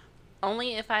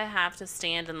 Only if I have to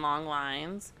stand in long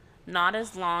lines. Not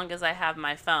as long as I have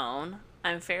my phone.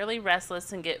 I'm fairly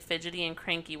restless and get fidgety and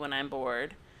cranky when I'm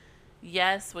bored.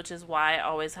 Yes, which is why I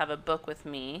always have a book with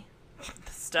me.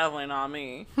 It's definitely not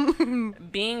me.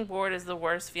 Being bored is the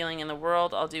worst feeling in the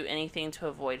world. I'll do anything to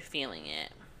avoid feeling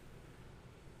it.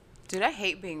 Dude, I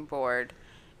hate being bored.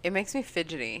 It makes me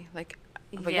fidgety. Like,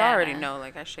 but Yeah. y'all already know,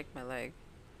 like, I shake my leg.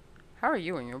 How are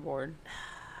you when you're bored?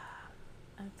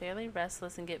 I'm fairly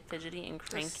restless and get fidgety and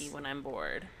cranky when I'm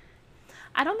bored.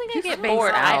 I don't think I You get space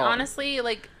bored. I out. honestly,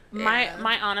 like, Yeah.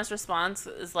 my honest response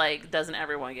is, like, doesn't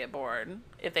everyone get bored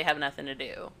if they have nothing to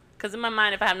do? Because in my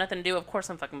mind, if I have nothing to do, of course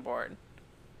I'm fucking bored.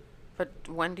 But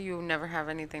when do you never have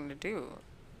anything to do?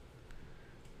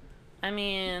 I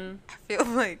mean, I feel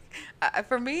like,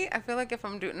 for me, I feel like if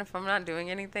I'm not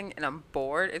doing anything and I'm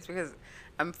bored, it's because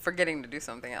I'm forgetting to do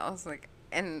something else. Like,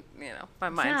 and you know, my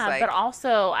mind's yeah, like. but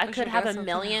also I we could should have do a something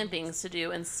million else. things to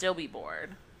do and still be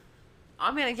bored.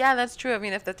 I mean, yeah, that's true. I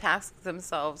mean, if the tasks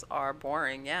themselves are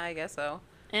boring, yeah, I guess so.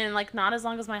 And, like, not as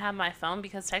long as I have my phone,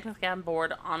 because technically I'm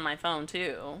bored on my phone,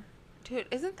 too. Dude,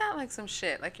 isn't that like some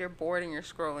shit? Like, you're bored and you're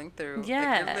scrolling through.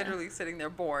 Yeah. Like, you're literally sitting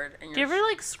there bored. And Do you ever,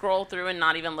 like, scroll through and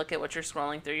not even look at what you're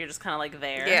scrolling through? You're just kind of, like,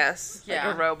 there. Yes. Like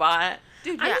Yeah. a robot.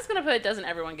 Dude, I'm yeah. just going to put, doesn't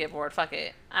everyone get bored? Fuck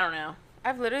it. I don't know.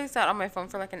 I've literally sat on my phone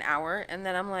for like an hour, and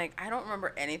then I'm like, I don't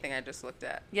remember anything I just looked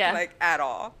at. Yeah. Like, at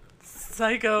all.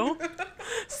 Psycho.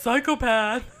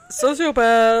 Psychopath.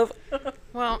 Sociopath.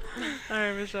 Well, All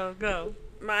right, Michelle, go.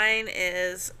 Mine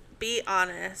is be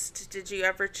honest. Did you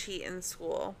ever cheat in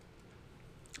school?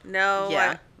 No.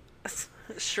 Yeah.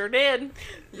 Sure did.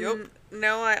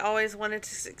 No, I always wanted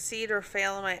to succeed or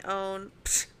fail on my own.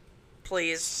 Psh,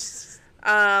 please.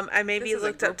 I maybe This is a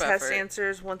looked up group test effort.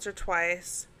 answers once or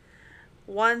twice.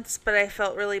 Once, but I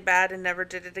felt really bad and never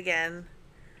did it again.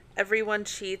 Everyone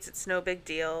cheats. It's no big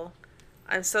deal.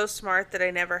 I'm so smart that I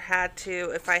never had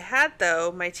to. If I had,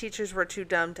 though, my teachers were too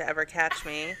dumb to ever catch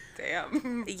me.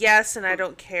 damn. Yes, and I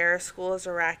don't care. School is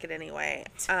a racket anyway.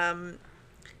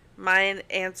 Mine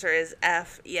answer is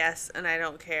F. Yes, and I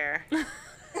don't care.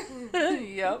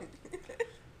 Yep.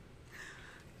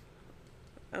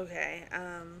 Okay.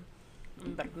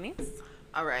 Bernice.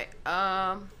 All right.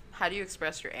 How do you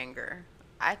express your anger?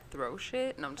 I throw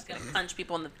shit. No, I'm just Gonna kidding. punch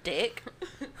people in the dick.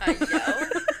 I yell.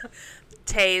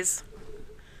 Tase.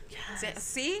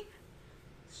 See?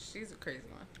 She's a crazy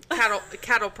one.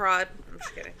 Cattle prod. I'm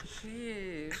just kidding.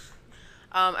 Jeez.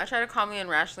 I try to calmly and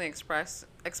rationally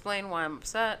explain why I'm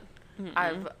upset.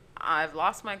 I've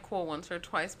lost my cool once or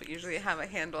twice, but usually I have a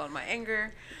handle on my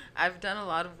anger. I've done a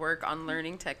lot of work on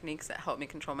learning techniques that help me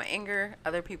control my anger.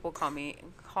 Other people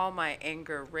call my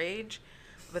anger rage,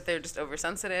 but they're just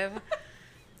oversensitive.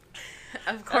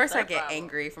 Of course, I their get problem.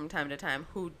 angry from time to time.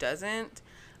 Who doesn't?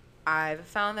 I've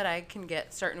found that I can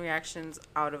get certain reactions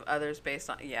out of others based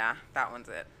on... Yeah, that one's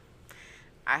it.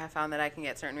 I have found that I can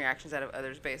get certain reactions out of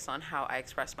others based on how I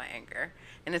express my anger.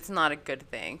 And it's not a good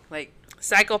thing. Like,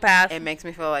 Psychopath. it makes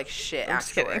me feel like shit I'm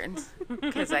just kidding. afterwards.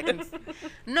 Because I can.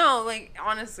 No, like,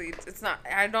 honestly, it's not.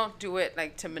 I don't do it,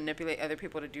 like, to manipulate other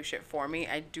people to do shit for me.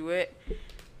 I do it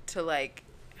to, like.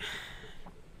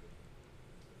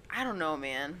 I don't know,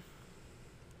 man.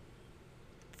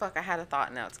 Fuck, I had a thought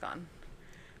and now it's gone.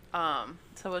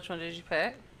 So which one did you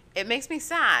pick? It makes me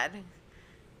sad.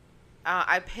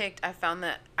 I found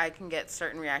that I can get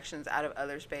certain reactions out of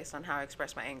others based on how I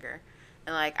express my anger.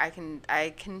 And, like, I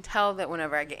can tell that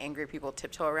whenever I get angry, people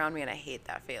tiptoe around me, and I hate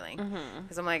that feeling.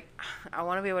 Because I'm like, I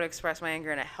want to be able to express my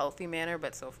anger in a healthy manner,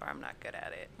 but so far I'm not good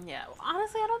at it. Yeah. Well,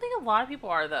 honestly, I don't think a lot of people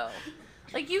are, though.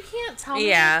 Like, you can't tell me.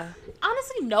 Yeah.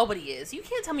 Honestly, nobody is. You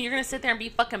can't tell me you're going to sit there and be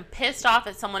fucking pissed off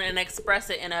at someone and express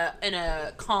it in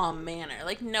a calm manner.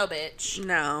 Like, no, bitch.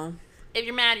 No. If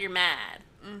you're mad, you're mad.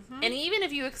 And even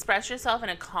if you express yourself in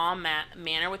a calm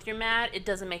manner with your mad, it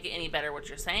doesn't make it any better what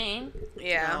you're saying.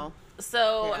 Yeah. No.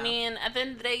 So, Yeah. I mean, at the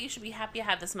end of the day, you should be happy to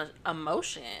have this much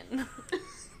emotion.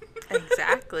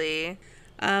 Exactly.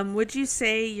 Would you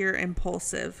say you're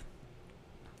impulsive?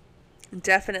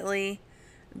 Definitely.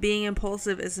 Being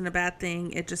impulsive isn't a bad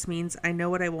thing. It just means I know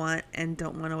what I want and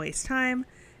don't want to waste time.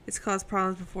 It's caused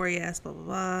problems before, yes, blah, blah,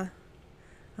 blah.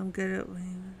 I'm good at...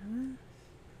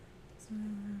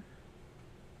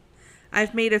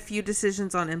 I've made a few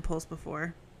decisions on impulse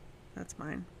before. That's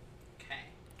mine. Okay.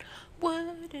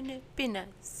 Wouldn't it be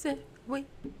nice if we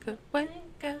could wake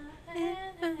up?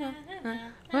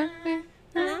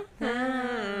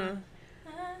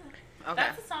 Okay.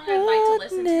 That's a song I'd like to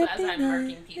listen to as I'm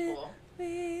murking people.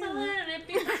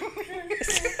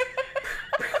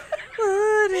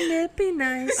 Wouldn't it be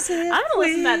nice if I'm gonna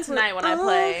listen to that we tonight were when I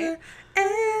play. older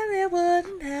and it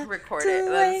wouldn't have Record to it.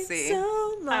 Let's wait see.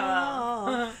 so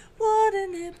long.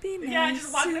 Wouldn't it be nice? Yeah,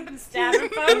 just walking up and stabbing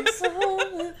folks.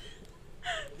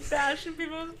 Bashing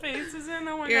people's faces in.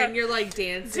 Oh my god. And you're like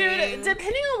dancing. Dude,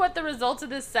 depending on what the result of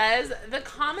this says, the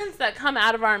comments that come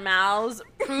out of our mouths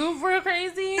prove we're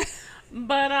crazy.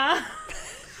 But,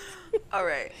 All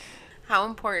right. How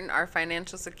important are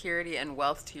financial security and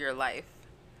wealth to your life?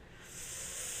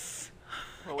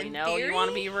 well, we In know you theory? want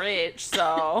to be rich,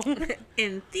 so.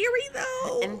 In theory,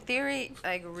 though. In theory,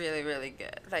 like, really, really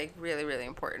good. Like, really, really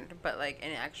important. But, like,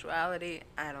 in actuality,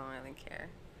 I don't really care.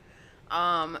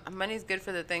 Money's good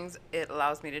for the things it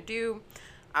allows me to do.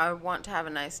 I want to have a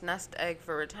nice nest egg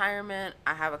for retirement.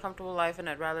 I have a comfortable life, and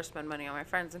I'd rather spend money on my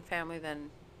friends and family than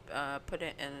put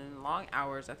it in long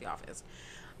hours at the office.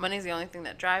 Money's the only thing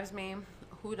that drives me.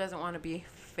 Who doesn't want to be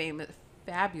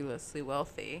fabulously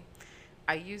wealthy?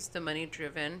 I used to be money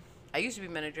driven,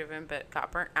 but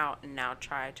got burnt out and now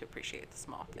try to appreciate the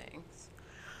small things.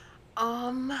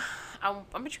 I'm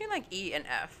between like E and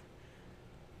F.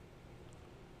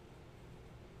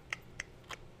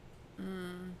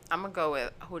 I'm gonna go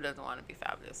with who doesn't want to be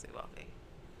fabulously wealthy.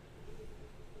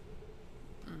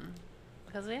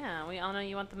 Because, yeah, we all know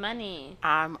you want the money.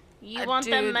 You Uh, want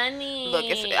the dude, money.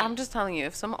 Look, I'm just telling you,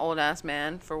 if some old ass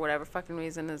man for whatever fucking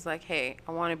reason is like, hey,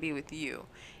 I want to be with you,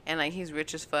 and like he's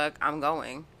rich as fuck, I'm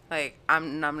going. Like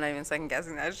I'm not even second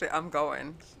guessing that shit. I'm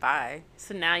going. Bye.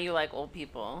 So now you like old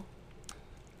people.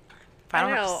 If I don't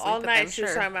have to know. sleep All with night them, she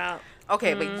was sure. talking about.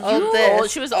 Okay, but you Old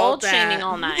this, She was old old shaming that.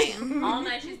 all night. All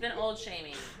night she's been old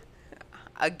shaming.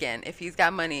 again, if he's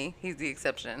got money, he's the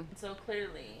exception. So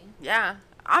clearly. Yeah,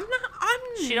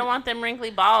 She don't want them wrinkly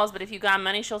balls, but if you got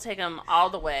money, she'll take them all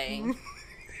the way.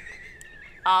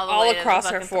 All way to the across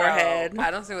her fucking forehead. throat.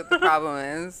 I don't see what the problem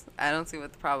is. I don't see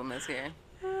what the problem is here.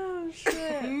 Oh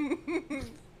shit.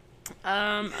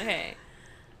 Okay.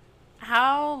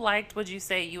 How liked would you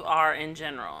say you are in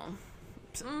general?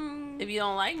 If you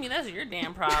don't like me, that's your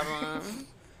damn problem.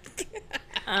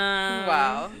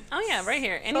 Wow. Oh yeah, right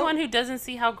here. Anyone who doesn't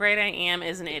see how great I am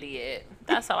is an idiot.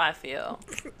 That's how I feel.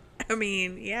 I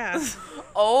mean, yeah.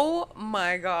 Oh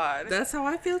my god. That's how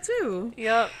I feel too.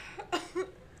 Yep.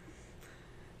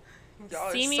 Y'all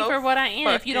are See me so for what I am.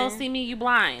 If you don't fucking- see me, you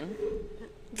blind.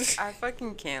 I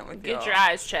fucking can't with Get y'all. your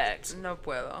eyes checked. No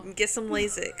puedo. Get some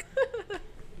LASIK.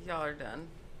 Y'all are done.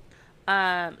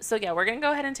 So yeah, we're gonna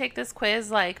go ahead and take this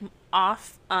quiz like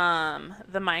off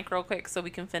the mic real quick so we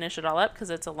can finish it all up because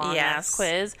it's a long ass Yes.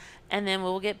 quiz, and then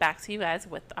we'll get back to you guys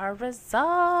with our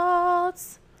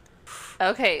results.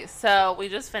 Okay, so we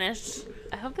just finished.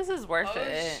 I hope this is worth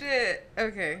it. shit.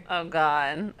 Okay. Oh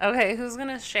god. Okay, who's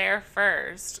gonna share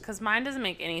first? Because mine doesn't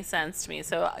make any sense to me.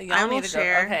 So y'all I will need to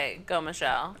share. go. Okay, go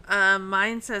Michelle.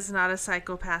 Mine says not a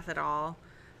psychopath at all.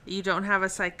 You don't have a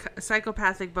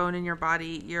psychopathic bone in your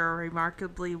body. You're a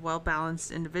remarkably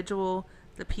well-balanced individual.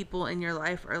 The people in your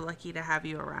life are lucky to have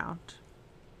you around.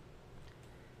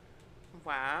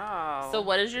 Wow. So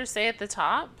what does yours say at the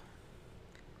top?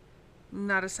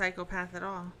 Not a psychopath at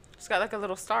all. It's got like a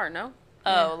little star, no?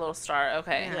 Oh, a little star.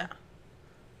 Okay. Yeah.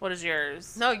 What is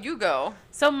yours? No, you go.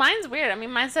 So mine's weird. I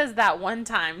mean, mine says that one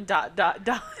time ...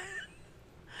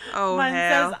 Oh, Mine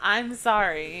hell. says I'm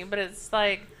sorry, but it's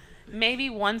like maybe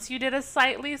once you did a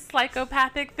slightly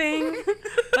psychopathic thing,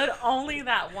 but only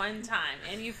that one time,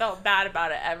 and you felt bad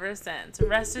about it ever since.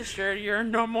 Rest assured, you're a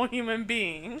normal human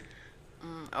being.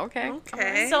 Okay.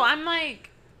 Okay. So I'm like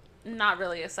not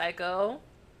really a psycho,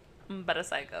 but a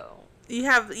psycho. You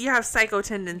have psycho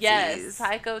tendencies. Yes,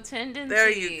 psycho tendencies.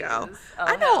 There you go. Oh,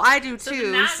 I know hell. I do So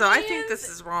too, that so I think means this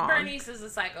is wrong. Bernice is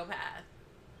a psychopath.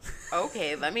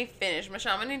 Okay, let me finish.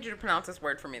 Michelle, I'm going to need you to pronounce this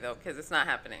word for me, though, because it's not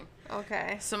happening.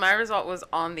 Okay. So my result was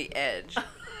on the edge.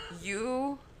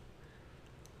 You...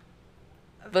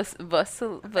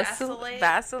 Vacillate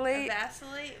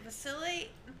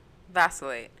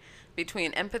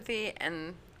between empathy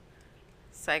and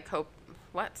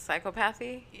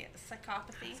psychopathy? Yeah,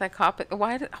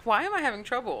 psychopathy. Why am I having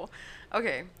trouble?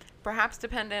 Okay, perhaps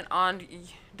dependent on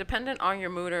your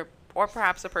mood or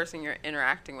perhaps the person you're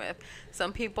interacting with.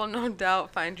 Some people no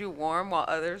doubt find you warm, while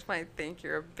others might think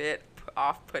you're a bit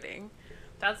off-putting.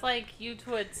 That's like you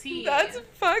to a T. That's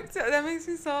fucked up. That makes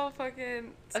me so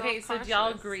fucking Okay, so do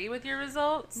y'all agree with your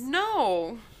results?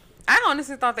 No. I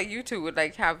honestly thought that you two would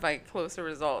like have like closer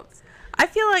results. I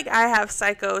feel like I have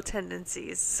psycho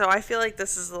tendencies, so I feel like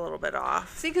this is a little bit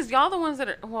off. See, because y'all the ones that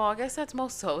are, well, I guess that's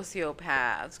most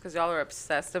sociopaths, because y'all are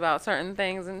obsessed about certain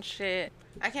things and shit.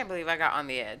 I can't believe I got on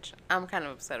the edge. I'm kind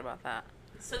of upset about that.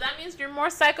 So that means you're more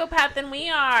psychopath than we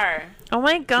are. Oh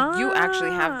my god. You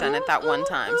actually have done it that one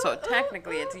time, so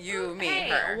technically it's you, me, Hey,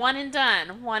 her. one and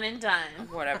done. One and done.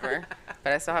 Whatever.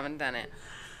 But I still haven't done it.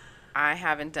 I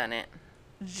haven't done it.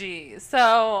 Gee.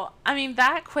 So, I mean,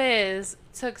 that quiz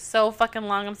took so fucking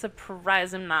long. I'm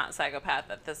surprised I'm not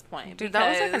psychopath at this point. Dude, that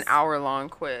was like an because hour-long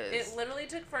quiz. It literally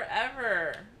took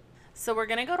forever. So we're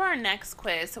going to go to our next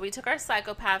quiz. So we took our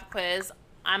psychopath quiz.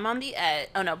 I'm on the edge.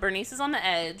 Oh, no. Bernice is on the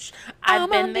edge. I've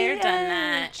been there, done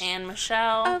that. And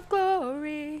Michelle of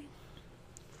glory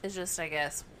is just, I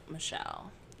guess,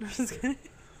 Michelle.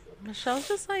 Michelle's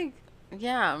just like,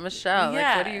 yeah, Michelle.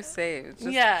 Yeah. Like, what do you say? It's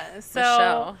just Yeah. So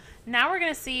Michelle. now we're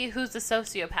going to see who's the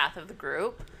sociopath of the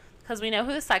group. Because we know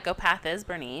who the psychopath is,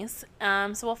 Bernice.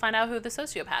 So we'll find out who the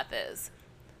sociopath is.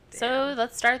 So Damn.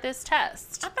 let's start this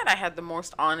test. I thought I had the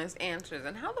most honest answers,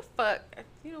 and how the fuck?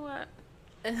 You know what?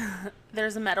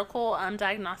 There's a medical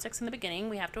diagnostics in the beginning.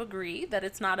 We have to agree that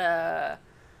it's not a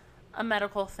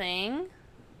medical thing.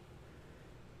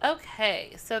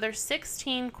 Okay, so there's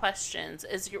 16 questions.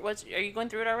 Are you going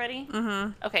through it already?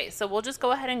 Mm-hmm. Okay, so we'll just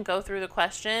go ahead and go through the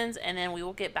questions, and then we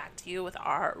will get back to you with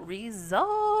our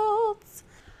results.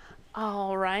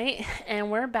 All right, and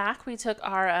we're back. We took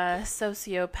our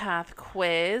sociopath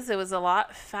quiz. It was a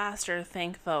lot faster,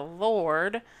 thank the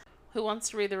Lord. Who wants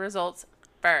to read the results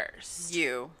first?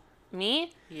 You.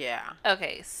 Me? Yeah.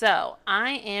 Okay, so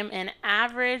I am an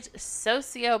average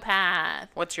sociopath.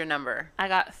 What's your number? I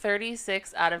got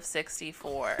 36 out of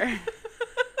 64.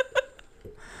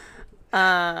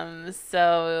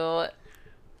 So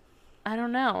I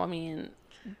don't know. I mean,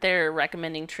 they're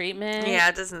recommending treatment. Yeah,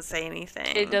 it doesn't say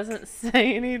anything. It doesn't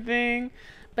say anything,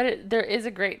 but there is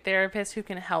a great therapist who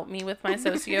can help me with my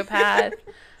sociopath.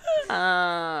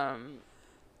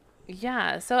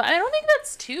 Yeah, so I don't think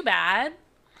that's too bad.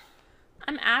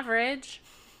 I'm average.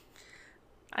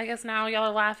 I guess now y'all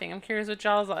are laughing. I'm curious what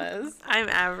y'all's is. I'm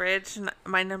average.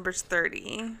 My number's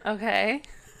 30. Okay.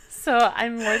 So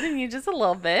I'm more than you just a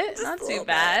little bit. Just Not a too little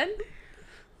bad.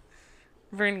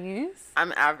 Bernice?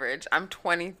 I'm average. I'm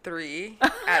 23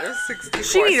 out of 64.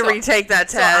 She need to retake that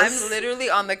So test. I'm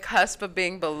literally on the cusp of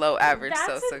being below average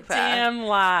That's sociopath. a damn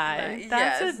lie.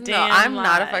 That's Yes. a damn No, I'm lie.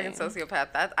 not a fucking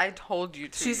sociopath. That I told you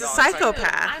to. She's a y'all.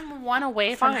 psychopath. I'm one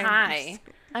away from Fine. high.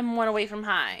 I'm one away from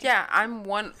high. Yeah, I'm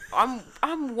one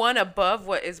above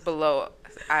what is below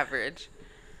average.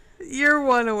 You're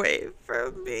one away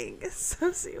from being a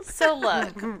sociopath. So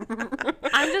look,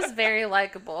 I'm just very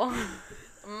likable.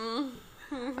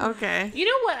 Okay. You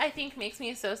know what I think makes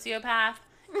me a sociopath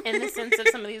in the sense of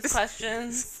some of these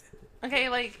questions? Okay,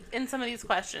 like in some of these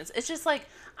questions. It's just like,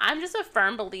 I'm just a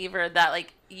firm believer that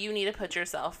like you need to put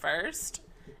yourself first.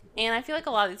 And I feel like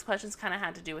a lot of these questions kind of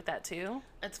had to do with that too.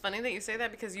 It's funny that you say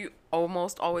that because you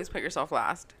almost always put yourself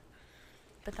last.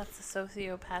 But that's a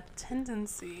sociopath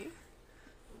tendency.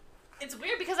 It's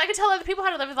weird because I can tell other people how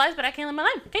to live their lives, but I can't live my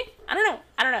life. Okay? I don't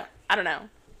know.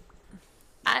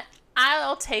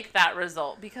 I'll take that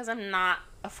result because I'm not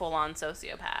a full-on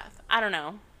sociopath. I don't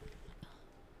know.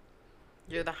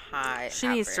 You're the high. She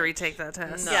needs to average. retake that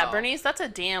test. No. Yeah, Bernice, that's a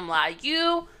damn lie.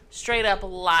 You Straight up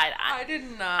lied. I did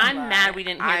not. I'm lie. mad we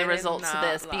didn't hear I the did results to not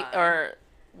this lie. or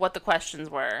what the questions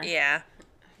were. Yeah.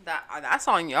 That's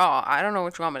on y'all. I don't know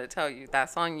what you want me to tell you.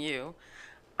 That's on you.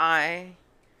 I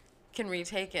can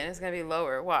retake it. It's gonna be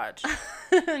lower. Watch.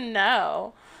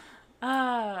 No.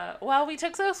 Well, we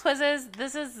took those quizzes.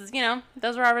 This is,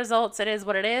 those were our results. It is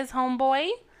what it is, homeboy.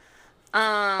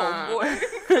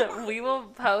 Homeboy. We will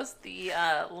post the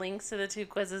links to the 2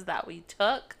 quizzes that we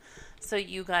took so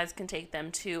you guys can take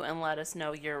them too and let us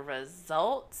know your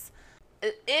results.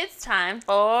 It's time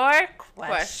for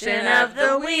Question of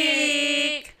the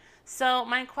Week. So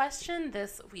my question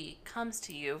this week comes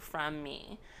to you from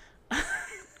me.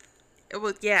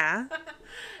 Well, yeah.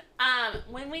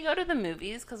 When we go to the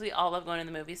movies, because we all love going to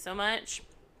the movies so much,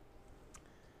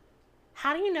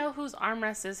 how do you know whose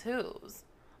armrest is whose?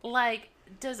 Like,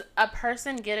 does a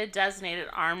person get a designated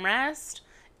armrest?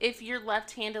 If you're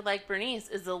left-handed like Bernice,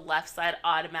 is the left side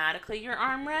automatically your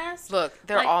armrest? Look,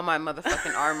 they're Like- all my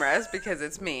motherfucking armrests because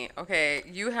it's me. Okay,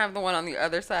 you have the one on the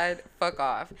other side. Fuck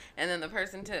off. And then the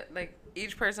person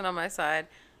each person on my side.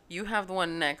 You have the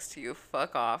one next to you.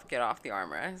 Fuck off. Get off the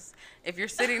armrest. If you're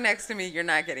sitting next to me, you're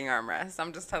not getting armrest.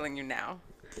 I'm just telling you now.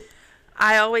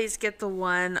 I always get the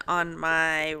one on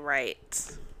my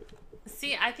right.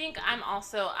 See, I think I'm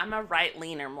a right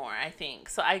leaner more, I think.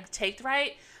 So I take the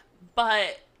right,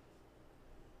 but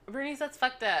Bernice, that's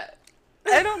fucked up.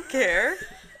 I don't care.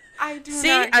 I do See,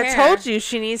 not I care. told you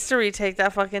she needs to retake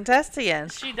that fucking test again.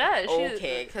 She does. She's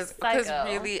Okay, because psycho.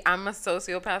 really, I'm a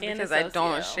sociopath And a because I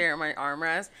don't socio. share my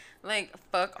armrest. Like,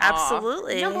 fuck off.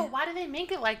 Absolutely. No, but why do they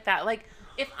make it like that? Like,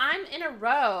 if I'm in a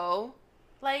row,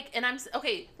 and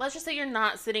okay, let's just say you're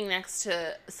not sitting next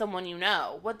to someone you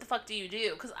know. What the fuck do you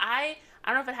do? Because I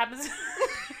don't know if it happens.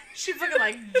 She fucking,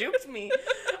 juked me.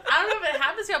 I don't know if it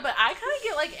happens to y'all, but I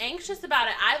kind of get, anxious about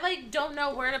it. I, don't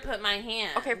know where to put my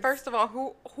hand. Okay, first of all,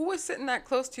 who is sitting that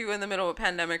close to you in the middle of a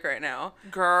pandemic right now?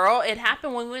 Girl, it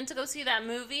happened when we went to go see that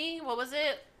movie. What was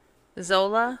it?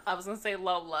 Zola? I was going to say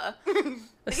Lola.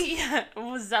 Yeah.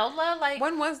 Was Zola,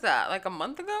 When was that? Like a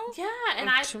month ago? Yeah, and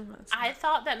Like 2 months I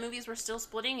thought that movies were still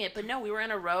splitting it, but no, we were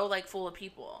in a row, full of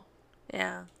people.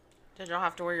 Yeah. Did y'all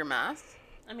have to wear your mask?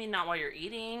 I mean, not while you're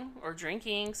eating or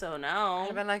drinking, so no.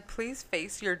 I've been like, please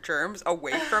face your germs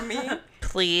away from me.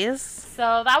 Please.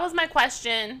 So that was my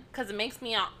question, because it makes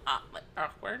me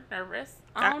awkward, nervous.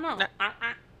 I don't know.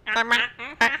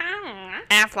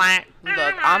 Affleck.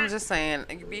 Look, I'm just saying,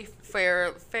 be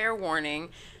fair warning.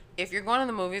 If you're going to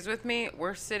the movies with me,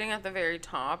 we're sitting at the very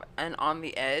top and on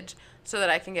the edge so that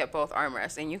I can get both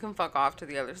armrests, and you can fuck off to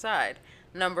the other side.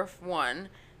 Number 1.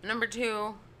 Number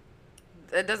 2,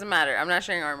 it doesn't matter. I'm not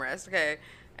sharing armrest, okay?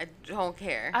 I don't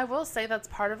care. I will say that's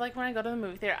part of when I go to the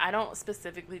movie theater, I don't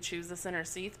specifically choose the center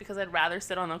seats because I'd rather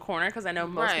sit on the corner because I know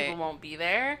most people won't be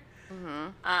there.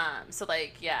 So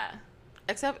yeah.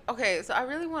 Except, okay, so I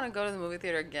really want to go to the movie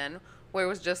theater again where it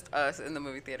was just us in the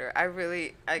movie theater. I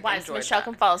Why, so enjoyed Michelle that.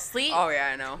 can fall asleep? Oh,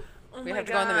 yeah, I know. Oh we my have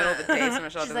to go in the middle of the day God. so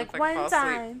Michelle She's doesn't like, fucking one fall asleep.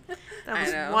 time. That I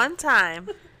was know. one time.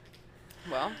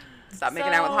 Well, stop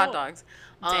making out with hot So- dogs.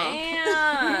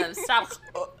 Damn. Stop.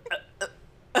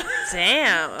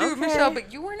 Damn. Dude, okay. Michelle,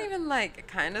 but you weren't even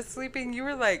kind of sleeping. You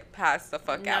were passed the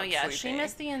fuck No, out. yeah, sleeping. she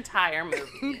missed the entire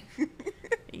movie,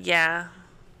 Yeah.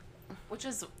 which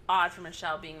is odd for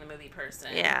Michelle being the movie person.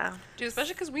 Yeah. Dude,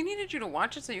 especially because we needed you to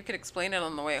watch it so you could explain it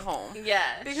on the way home.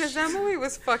 Yeah. Because that movie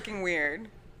was fucking weird.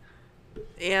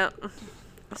 Yep.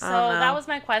 So Oh, no. that was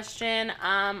my question.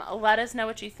 Let us know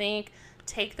what you think.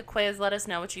 Take the quiz. Let us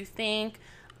know what you think.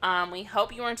 We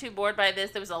hope you weren't too bored by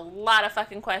this. There was a lot of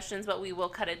fucking questions, but we will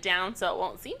cut it down so it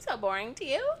won't seem so boring to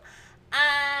you.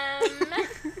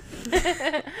 All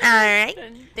right.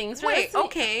 Things Wait, really-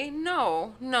 okay,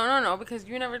 no, because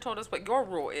you never told us what your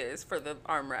rule is for the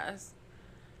armrest.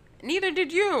 Neither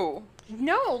did you.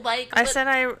 No, I said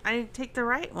I take the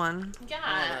right one. Yeah,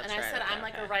 that's and I right, said okay, I'm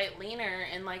okay. a right leaner,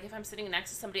 and if I'm sitting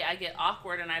next to somebody, I get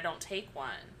awkward and I don't take one.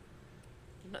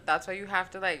 That's why you have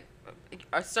to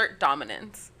assert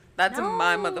dominance. That's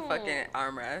my No. motherfucking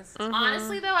armrest.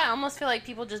 Honestly, though, I almost feel like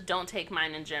people just don't take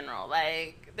mine in general.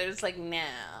 They're just nah.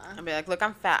 I'd be like, look,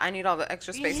 I'm fat. I need all the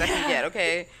extra space I can get,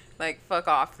 okay? Fuck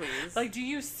off, please. Do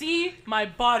you see my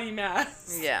body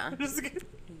mass? Yeah.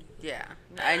 Yeah.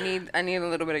 I need a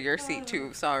little bit of your seat,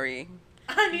 too. Sorry.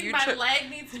 I need You my took- leg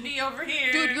needs to be over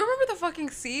here. Dude, you remember the fucking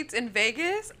seats in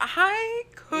Vegas? I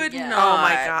could Yeah. not. Oh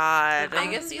my The god.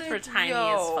 Vegas was seats like, were tiny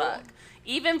yo. as fuck.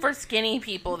 Even for skinny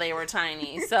people, they were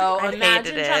tiny. So I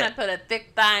imagine hated trying it. to put a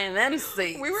thick thigh in them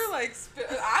seats. We were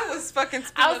I was fucking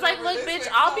I was like, spilling look, over this bitch,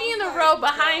 way. I'll I be was in the like, row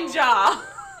behind yo. y'all.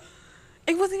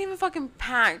 It wasn't even fucking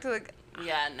packed.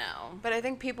 Yeah, no. But I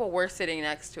think people were sitting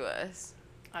next to us.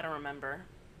 I don't remember.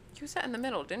 You sat in the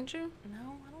middle, didn't you? No,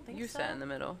 I don't think You so. sat in the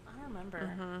middle. I don't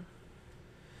remember.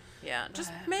 Yeah,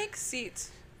 just But- make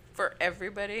seats for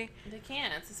everybody. They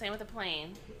can't. It's the same with a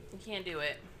plane. You can't do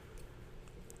it.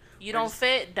 You don't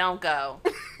fit, don't go.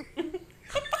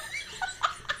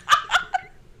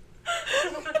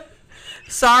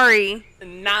 Sorry.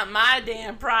 Not my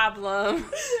damn problem.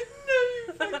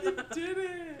 Did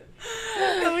it.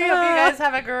 We hope you guys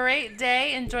have a great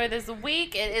day. Enjoy this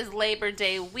week. It is Labor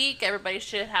Day week. Everybody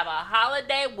should have a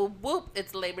holiday. Whoop whoop.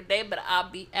 It's Labor Day, but I'll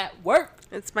be at work.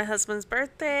 It's my husband's Wait,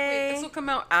 birthday. this will come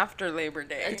out after Labor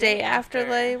Day. A day after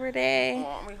Labor Day.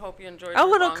 Oh, we hope you enjoyed Oh,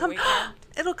 your it'll long come. weekend.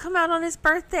 It'll come out on his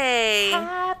birthday.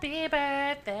 Happy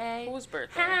birthday. Whose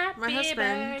birthday? Happy My husband.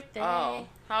 birthday. Oh,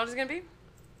 how old is it gonna be?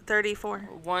 34.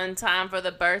 1 time for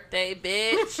the birthday,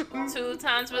 bitch. 2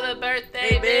 times for the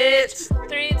birthday, Hey, bitch.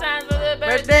 3 times for the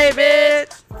Birthday,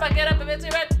 bitch. Fuck it up if it's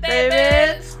your birthday, Hey,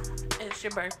 bitch. It's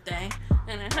your birthday.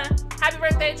 Happy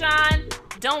birthday, John.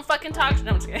 Don't fucking talk.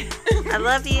 No, I'm just kidding. I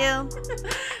love you.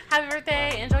 Happy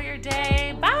birthday. Enjoy your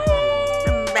day. Bye.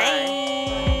 Bye.